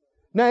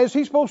 Now, is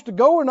he supposed to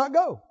go or not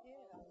go?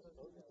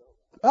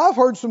 I've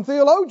heard some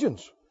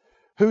theologians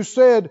who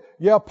said,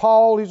 yeah,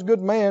 Paul, he's a good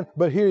man,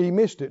 but here he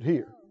missed it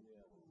here.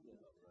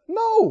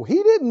 No,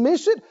 he didn't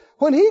miss it.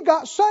 When he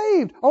got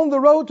saved on the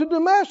road to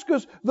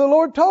Damascus, the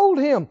Lord told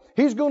him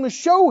He's going to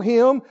show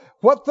him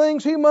what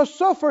things he must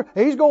suffer.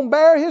 He's going to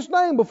bear His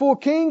name before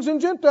kings and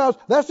Gentiles.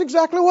 That's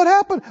exactly what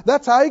happened.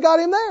 That's how He got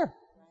him there.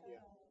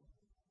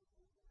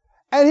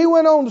 And he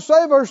went on to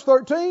say, verse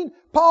 13,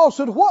 Paul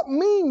said, what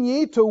mean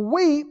ye to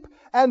weep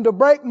and to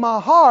break my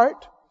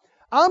heart?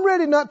 I'm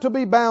ready not to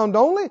be bound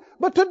only,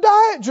 but to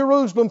die at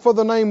Jerusalem for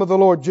the name of the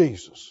Lord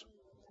Jesus.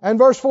 And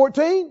verse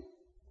 14,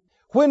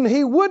 when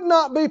he would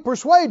not be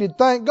persuaded,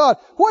 thank God.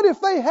 What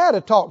if they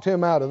had talked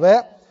him out of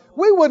that?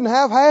 We wouldn't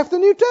have half the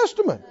New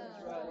Testament.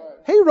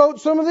 He wrote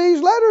some of these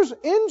letters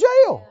in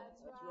jail.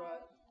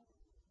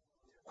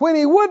 When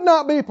he would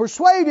not be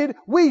persuaded,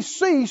 we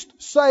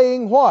ceased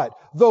saying what?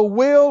 The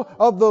will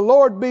of the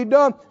Lord be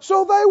done.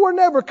 So they were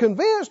never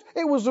convinced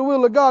it was the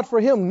will of God for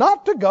him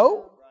not to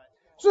go.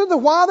 So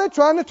why are they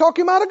trying to talk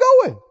him out of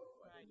going?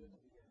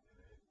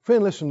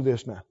 Friend, listen to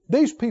this now.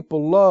 These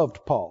people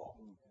loved Paul.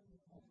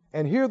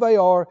 And here they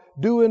are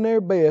doing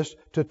their best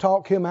to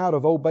talk him out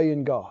of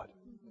obeying God.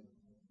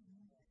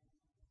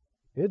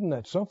 Isn't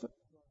that something?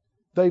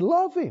 They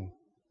love him.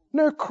 And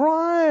they're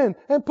crying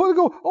and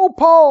go, oh,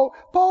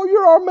 Paul,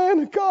 you're our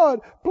man of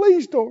God.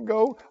 Please don't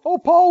go. Oh,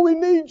 Paul, we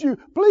need you.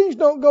 Please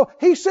don't go.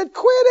 He said,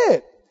 quit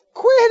it.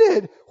 Quit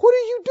it. What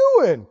are you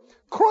doing?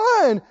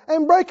 Crying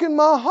and breaking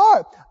my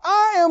heart.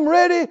 I am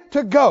ready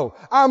to go.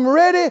 I'm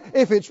ready.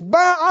 If it's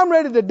bound, I'm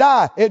ready to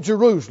die at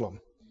Jerusalem.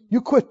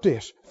 You quit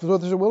this. So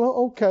they said,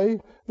 well, okay,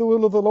 the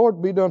will of the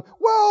Lord be done.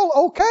 Well,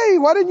 okay,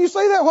 why didn't you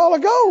say that a while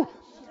ago?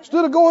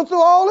 Instead of going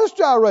through all this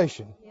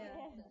gyration.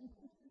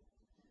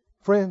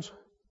 Friends,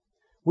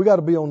 we got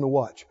to be on the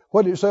watch.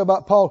 What did it say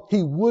about Paul?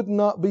 He would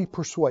not be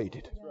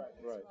persuaded.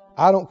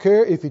 I don't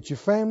care if it's your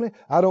family.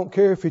 I don't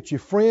care if it's your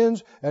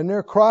friends and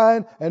they're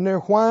crying and they're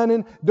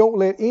whining. Don't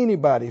let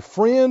anybody,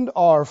 friend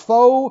or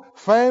foe,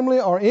 family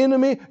or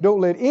enemy,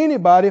 don't let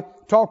anybody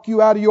talk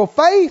you out of your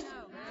faith.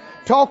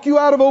 Talk you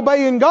out of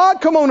obeying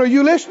God. Come on, are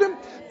you listening?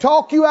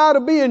 Talk you out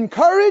of being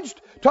encouraged.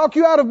 Talk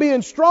you out of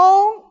being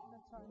strong.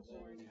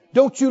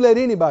 Don't you let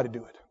anybody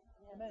do it.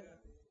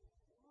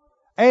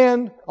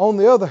 And on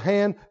the other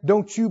hand,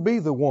 don't you be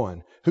the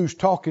one who's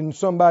talking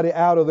somebody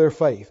out of their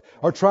faith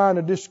or trying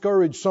to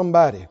discourage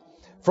somebody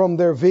from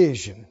their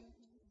vision.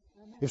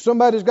 If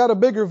somebody's got a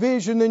bigger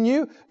vision than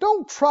you,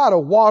 don't try to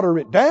water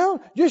it down.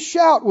 Just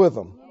shout with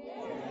them.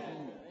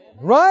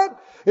 Right?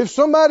 If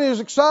somebody is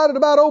excited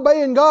about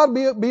obeying God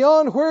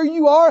beyond where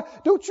you are,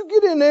 don't you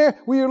get in there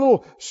with your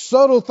little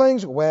subtle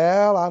things.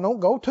 Well, I don't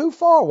go too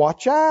far.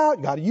 Watch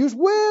out. Got to use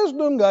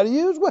wisdom.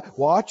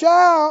 Watch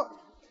out.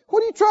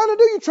 What are you trying to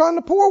do? You're trying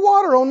to pour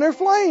water on their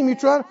flame. You're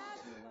trying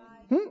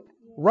to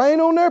rain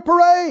on their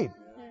parade.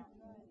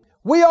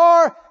 We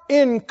are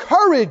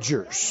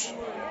encouragers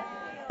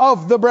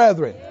of the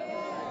brethren.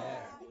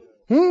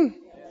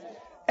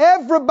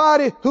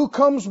 Everybody who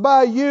comes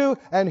by you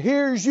and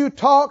hears you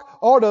talk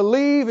ought to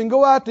leave and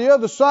go out the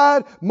other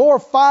side more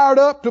fired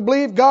up to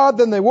believe God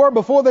than they were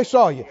before they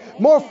saw you.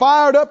 More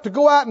fired up to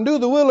go out and do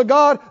the will of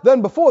God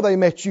than before they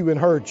met you and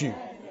heard you.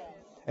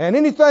 And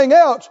anything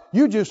else,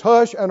 you just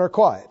hush and are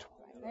quiet.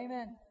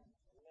 Amen.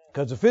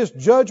 Because if it's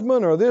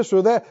judgment or this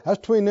or that, that's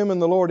between them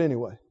and the Lord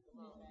anyway.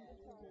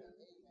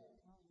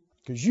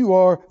 Because you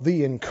are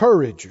the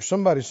encourager.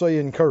 Somebody say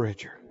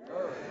encourager.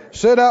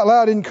 Say it out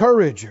loud,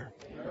 encourager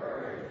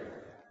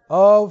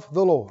of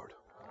the Lord.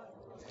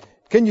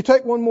 Can you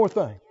take one more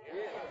thing?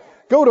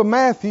 Go to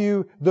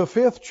Matthew, the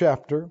 5th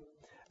chapter,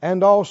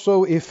 and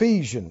also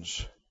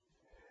Ephesians.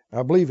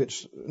 I believe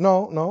it's,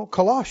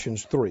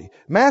 Colossians 3.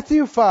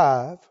 Matthew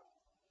 5,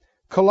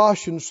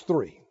 Colossians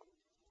 3.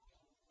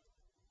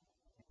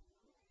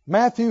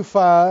 Matthew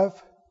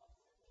 5,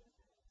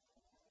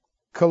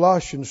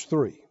 Colossians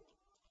 3.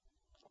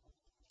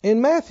 In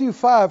Matthew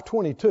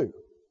 5:22,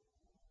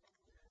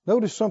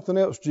 notice something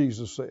else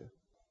Jesus said.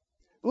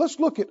 Let's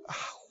look at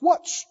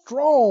what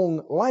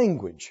strong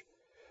language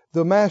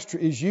the Master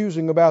is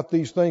using about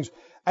these things.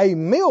 A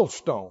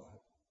millstone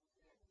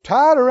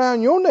tied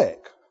around your neck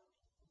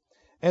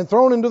and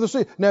thrown into the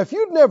sea. Now, if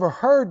you'd never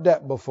heard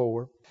that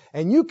before,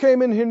 and you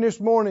came in here this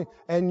morning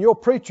and your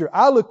preacher,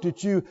 I looked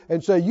at you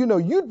and said,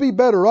 you'd be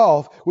better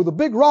off with a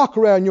big rock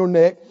around your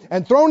neck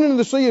and thrown into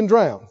the sea and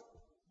drowned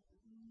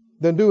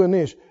than doing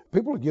this.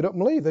 People would get up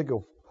and leave. They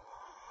go,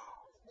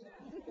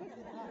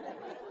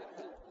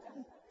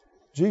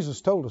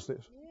 Jesus told us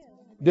this,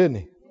 didn't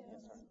He?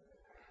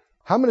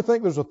 How many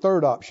think there's a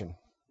third option?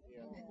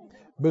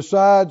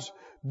 Besides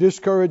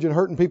discouraging,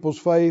 hurting people's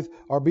faith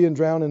or being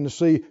drowned in the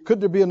sea, could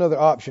there be another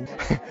option?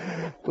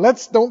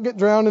 Let's don't get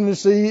drowned in the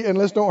sea and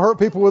let's don't hurt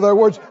people with our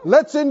words.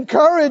 Let's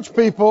encourage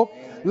people.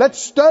 Let's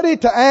study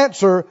to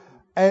answer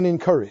and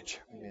encourage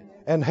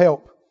and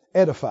help,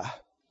 edify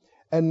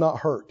and not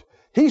hurt.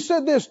 He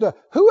said this,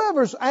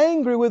 whoever's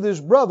angry with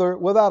his brother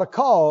without a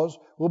cause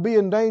will be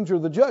in danger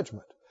of the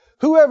judgment.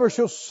 Whoever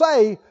shall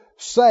say.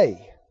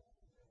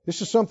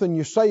 This is something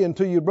you say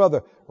unto your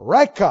brother.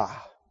 Reka.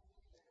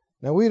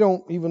 Now, we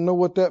don't even know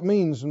what that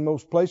means in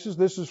most places.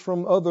 This is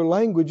from other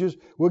languages.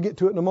 We'll get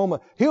to it in a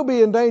moment. He'll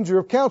be in danger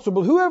of counsel,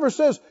 but whoever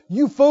says,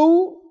 you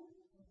fool,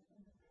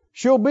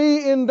 shall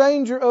be in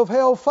danger of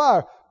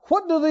hellfire.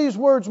 What do these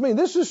words mean?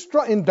 This is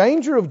in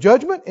danger of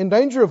judgment, in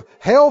danger of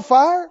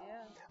hellfire.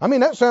 I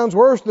mean, that sounds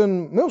worse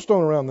than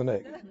millstone around the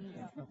neck.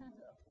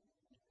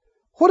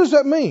 What does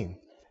that mean?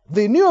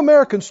 The New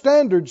American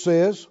Standard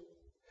says,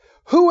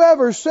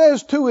 whoever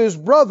says to his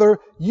brother,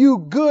 you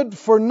good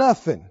for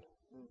nothing.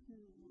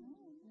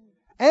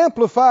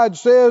 Amplified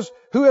says,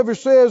 whoever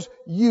says,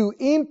 you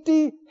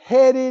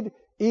empty-headed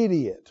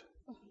idiot.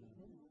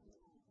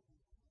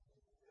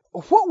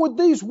 What would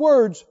these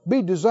words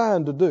be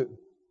designed to do?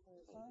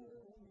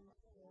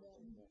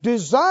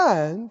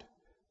 Designed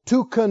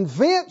to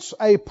convince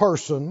a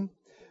person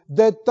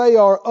that they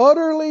are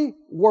utterly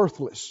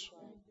worthless.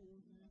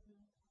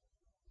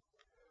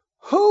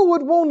 Who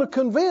would want to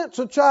convince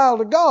a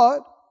child of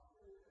God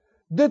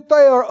that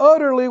they are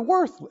utterly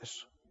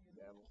worthless?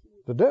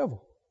 The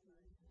devil.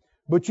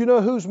 But you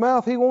know whose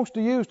mouth he wants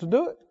to use to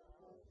do it?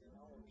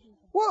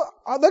 Well,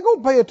 are they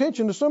going to pay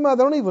attention to somebody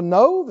they don't even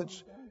know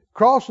that's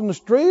crossing the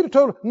street?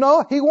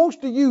 No, he wants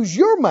to use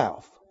your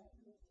mouth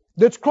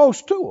that's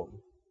close to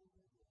them,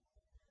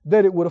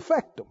 that it would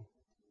affect them.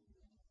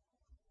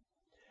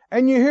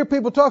 And you hear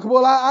people talk,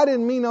 well, I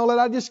didn't mean all that.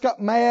 I just got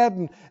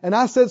mad and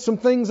I said some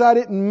things I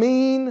didn't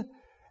mean.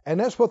 And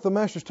that's what the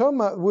Master's talking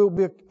about. We'll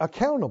be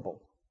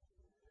accountable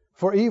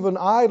for even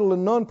idle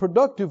and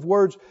non-productive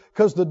words,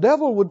 because the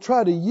devil would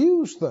try to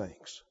use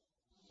things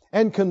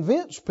and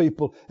convince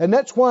people. And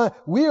that's why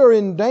we are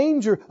in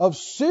danger of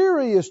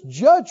serious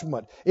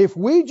judgment. If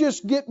we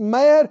just get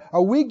mad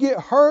or we get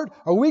hurt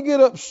or we get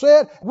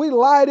upset, we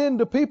light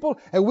into people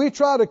and we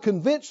try to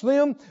convince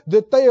them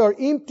that they are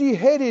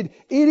empty-headed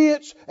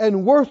idiots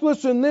and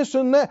worthless and this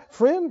and that.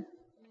 Friend,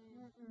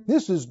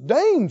 this is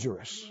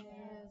dangerous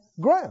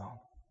ground.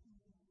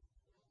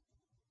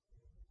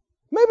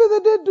 Maybe they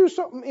did do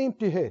something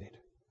empty-headed.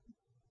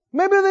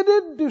 Maybe they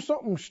did do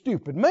something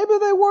stupid. Maybe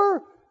they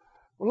were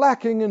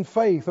lacking in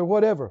faith or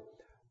whatever.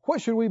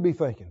 What should we be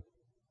thinking?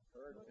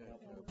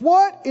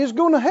 What is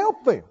going to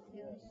help them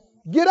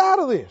get out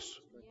of this?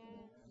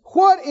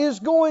 What is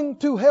going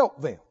to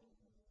help them?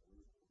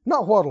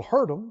 Not what will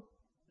hurt them.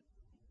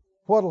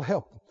 What will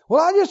help them?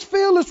 Well, I just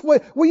feel this way.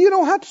 Well, you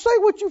don't have to say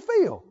what you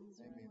feel.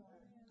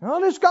 I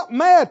just got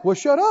mad. Well,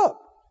 shut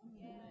up.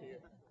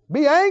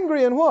 Be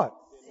angry and what?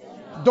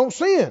 Don't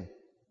sin.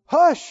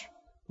 Hush.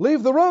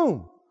 Leave the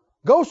room.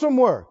 Go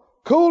somewhere.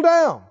 Cool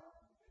down.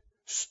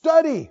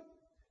 Study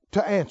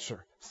to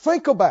answer.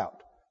 Think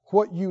about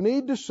what you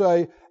need to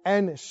say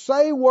and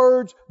say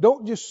words.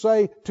 Don't just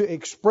say to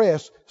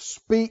express.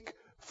 Speak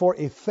for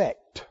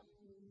effect.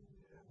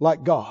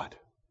 Like God.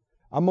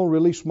 I'm going to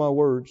release my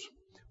words.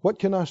 What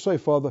can I say,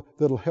 Father,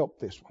 that'll help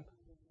this one?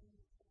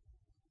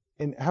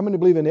 And how many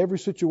believe in every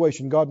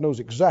situation God knows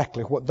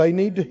exactly what they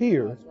need to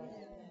hear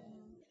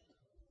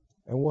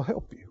and will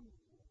help you?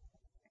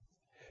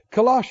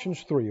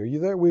 Colossians 3. Are you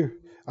there?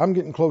 I'm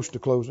getting close to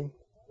closing.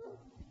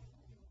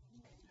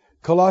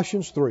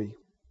 Colossians 3.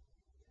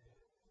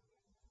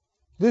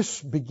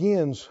 This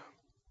begins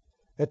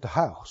at the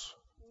house.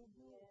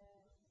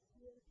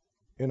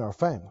 In our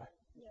family.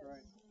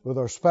 With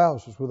our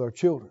spouses, with our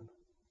children.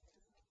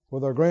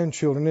 With our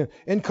grandchildren.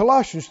 In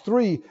Colossians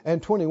 3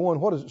 and 21,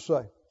 what does it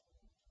say?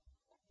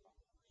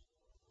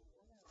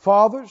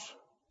 Fathers,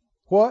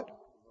 what?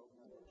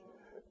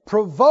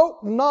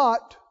 Provoke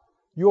not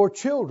your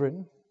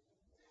children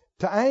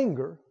to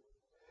anger,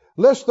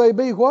 lest they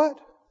be what?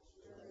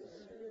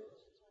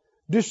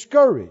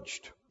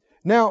 Discouraged.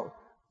 Now,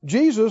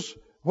 Jesus,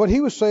 what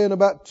he was saying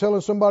about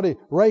telling somebody,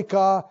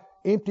 Raka,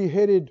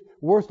 empty-headed,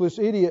 worthless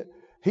idiot,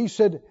 he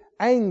said,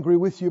 angry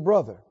with your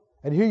brother.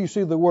 And here you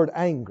see the word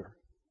anger.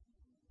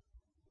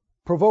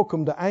 Provoke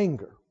them to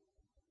anger.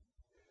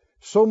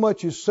 So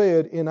much is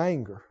said in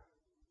anger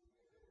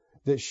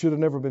that should have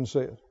never been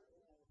said.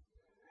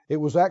 It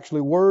was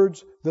actually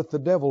words that the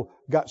devil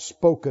got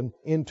spoken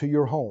into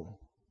your home.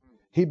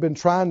 He'd been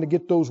trying to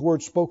get those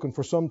words spoken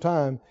for some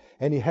time,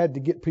 and he had to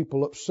get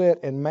people upset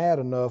and mad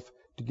enough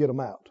to get them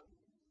out.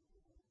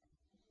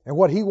 And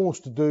what he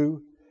wants to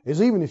do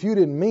is, even if you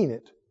didn't mean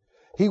it,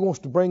 he wants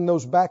to bring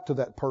those back to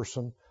that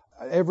person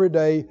every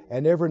day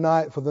and every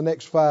night for the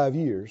next 5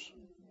 years.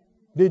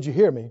 Did you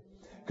hear me?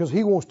 Because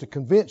he wants to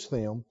convince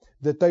them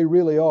that they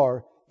really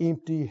are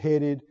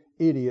empty-headed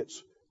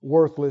idiots,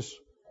 worthless,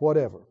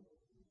 whatever.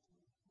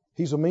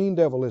 He's a mean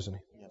devil, isn't he?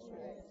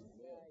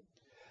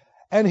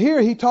 And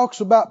here he talks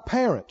about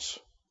parents,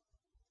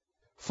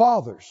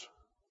 fathers.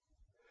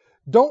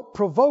 Don't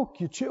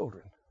provoke your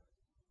children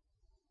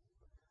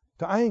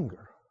to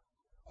anger.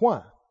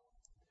 Why?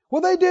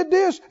 Well, they did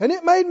this and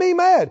it made me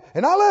mad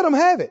and I let them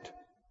have it.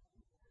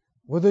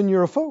 Well, then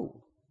you're a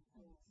fool.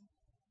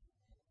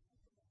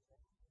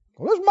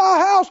 Well, this is my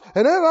house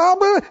and then I'll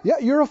be... Yeah,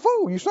 you're a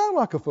fool. You sound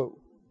like a fool.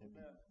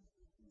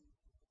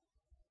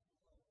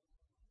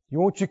 You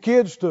want your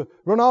kids to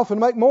run off and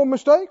make more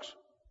mistakes?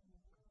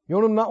 You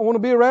want them not want to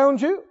be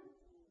around you?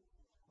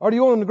 Or do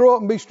you want them to grow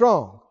up and be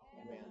strong?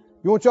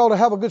 You want y'all to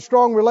have a good,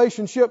 strong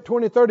relationship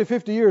 20, 30,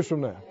 50 years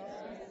from now.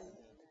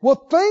 Well,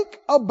 think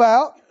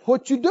about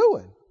what you're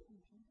doing.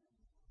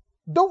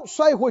 Don't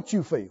say what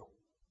you feel.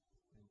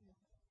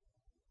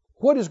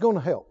 What is going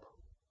to help?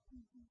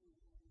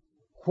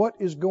 What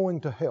is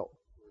going to help?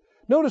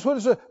 Notice what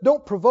it says.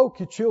 Don't provoke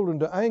your children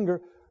to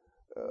anger,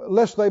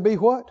 lest they be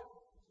what?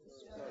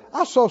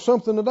 I saw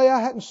something today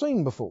I hadn't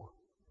seen before.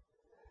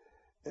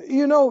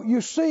 You know,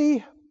 you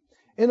see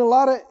in a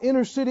lot of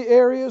inner city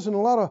areas and a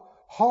lot of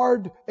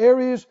hard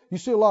areas, you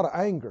see a lot of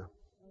anger.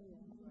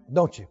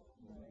 Don't you?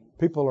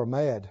 People are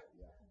mad.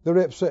 They're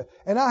upset.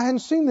 And I hadn't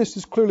seen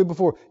this clearly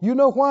before. You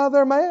know why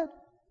they're mad?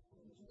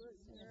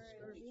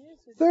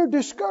 They're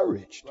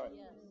discouraged.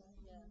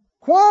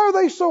 Why are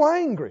they so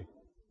angry?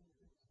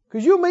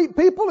 Because you meet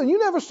people and you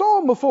never saw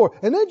them before,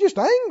 and they're just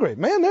angry.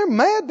 Man, they're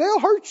mad. They'll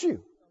hurt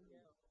you.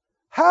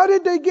 How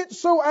did they get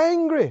so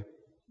angry?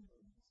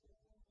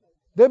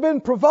 They've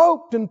been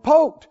provoked and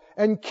poked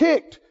and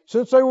kicked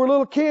since they were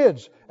little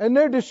kids, and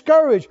they're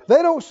discouraged.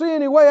 They don't see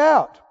any way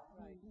out.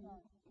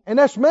 And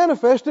that's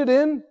manifested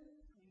in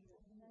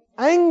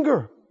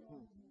anger.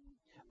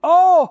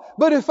 Oh,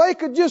 but if they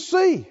could just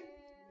see,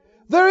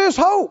 there is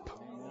hope.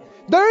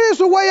 There is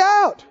a way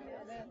out.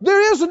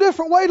 There is a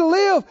different way to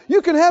live.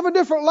 You can have a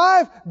different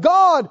life.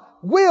 God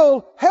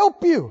will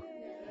help you.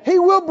 He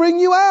will bring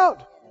you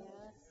out.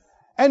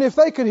 And if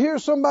they could hear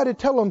somebody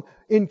tell them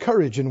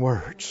encouraging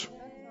words.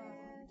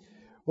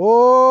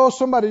 Oh,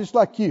 somebody just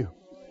like you.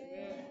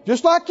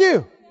 Just like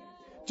you.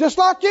 Just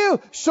like you.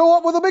 Show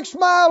up with a big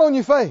smile on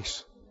your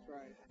face.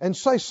 And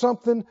say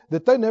something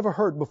that they never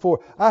heard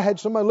before. I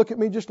had somebody look at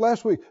me just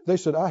last week. They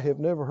said, I have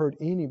never heard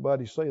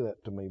anybody say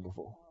that to me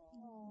before.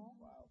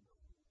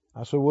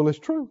 I said, well, it's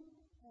true.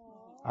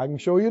 I can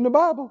show you in the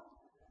Bible.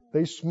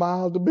 They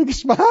smiled the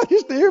biggest smile I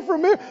used to hear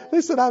from here.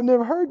 They said, I've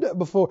never heard that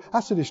before.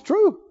 I said, it's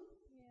true.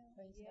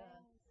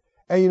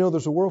 And you know,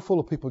 there's a world full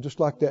of people just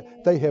like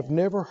that. They have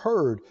never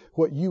heard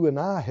what you and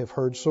I have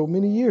heard so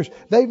many years.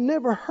 They've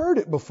never heard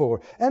it before.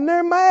 And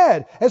they're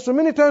mad. And so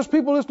many times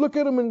people just look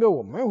at them and go,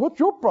 well, man, what's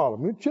your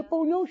problem? You chip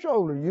on your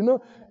shoulder, you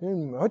know.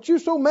 And what you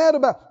so mad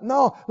about?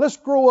 No, let's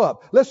grow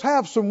up. Let's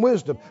have some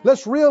wisdom.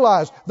 Let's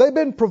realize they've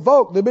been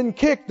provoked. They've been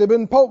kicked. They've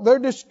been poked. They're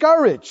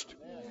discouraged.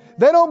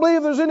 They don't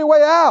believe there's any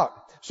way out.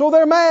 So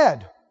they're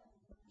mad.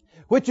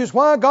 Which is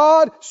why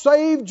God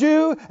saved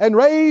you and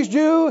raised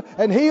you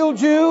and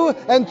healed you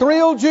and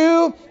thrilled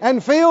you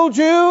and filled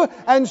you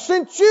and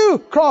sent you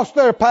across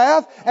their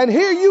path. And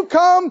here you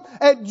come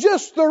at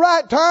just the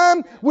right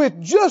time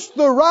with just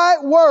the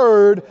right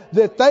word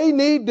that they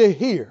need to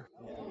hear.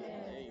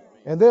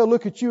 And they'll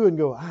look at you and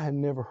go, I had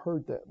never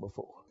heard that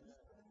before.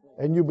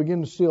 And you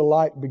begin to see a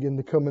light begin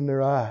to come in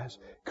their eyes.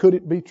 Could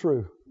it be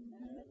true?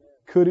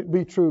 Could it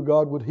be true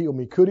God would heal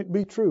me? Could it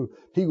be true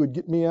He would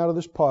get me out of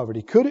this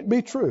poverty? Could it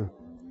be true?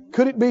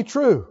 Could it be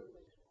true?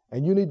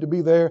 And you need to be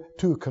there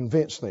to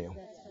convince them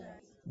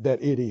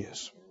that it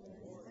is.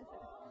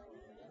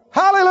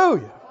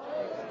 Hallelujah.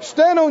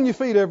 Stand on your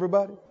feet,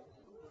 everybody.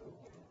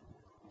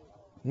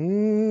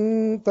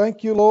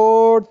 Thank you,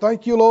 Lord.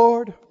 Thank you,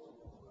 Lord.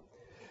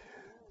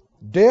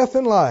 Death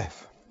and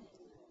life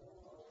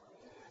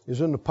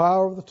is in the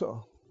power of the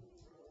tongue.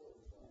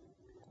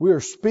 We are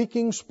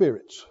speaking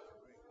spirits,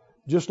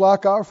 just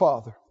like our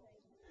Father.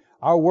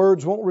 Our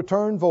words won't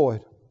return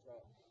void.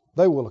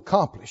 They will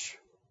accomplish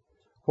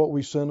what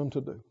we send them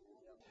to do.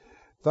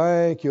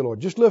 Thank you, Lord.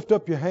 Just lift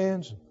up your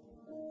hands.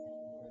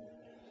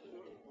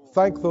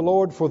 Thank the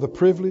Lord for the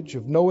privilege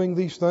of knowing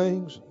these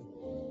things,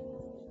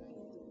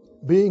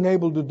 being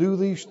able to do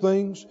these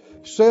things.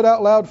 Say it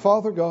out loud,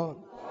 Father God.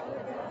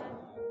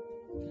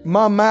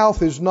 My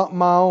mouth is not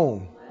my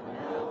own.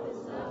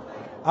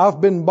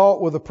 I've been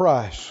bought with a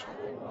price.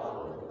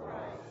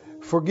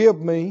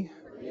 Forgive me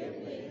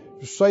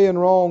for saying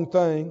wrong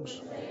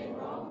things,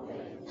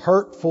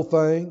 hurtful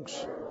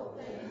things,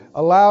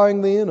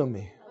 allowing the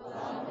enemy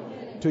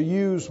to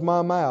use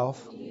my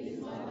mouth.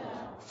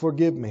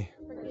 Forgive me.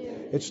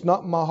 It's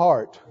not my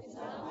heart.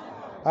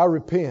 I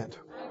repent.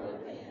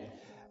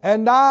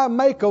 And I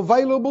make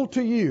available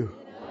to you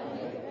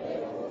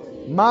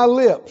my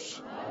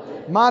lips,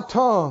 my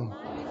tongue,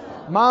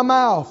 my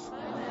mouth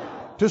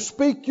to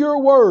speak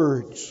your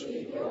words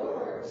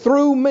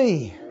through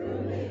me.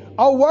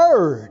 A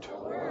word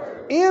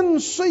in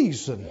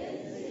season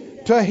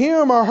to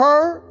him or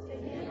her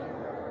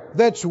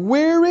that's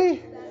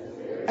weary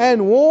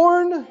and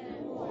worn.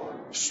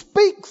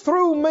 Speak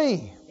through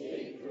me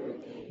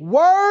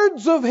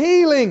words of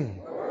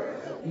healing,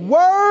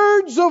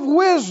 words of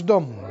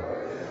wisdom,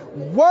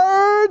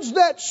 words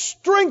that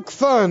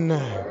strengthen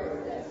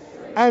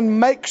and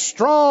make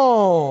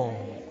strong.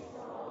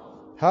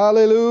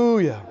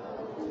 Hallelujah.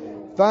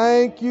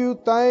 Thank you,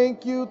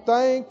 thank you,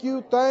 thank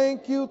you,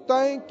 thank you,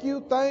 thank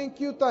you, thank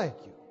you, thank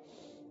you.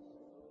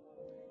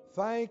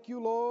 Thank you,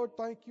 Lord,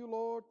 thank you,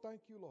 Lord, thank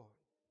you, Lord.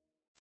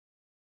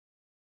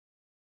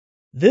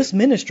 This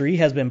ministry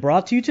has been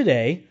brought to you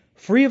today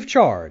free of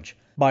charge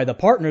by the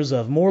partners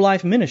of More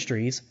Life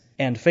Ministries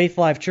and Faith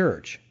Life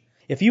Church.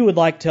 If you would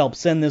like to help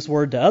send this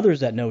word to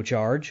others at no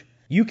charge,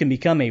 you can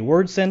become a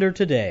word sender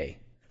today.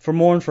 For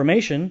more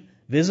information,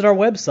 visit our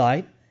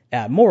website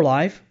at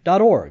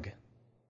morelife.org.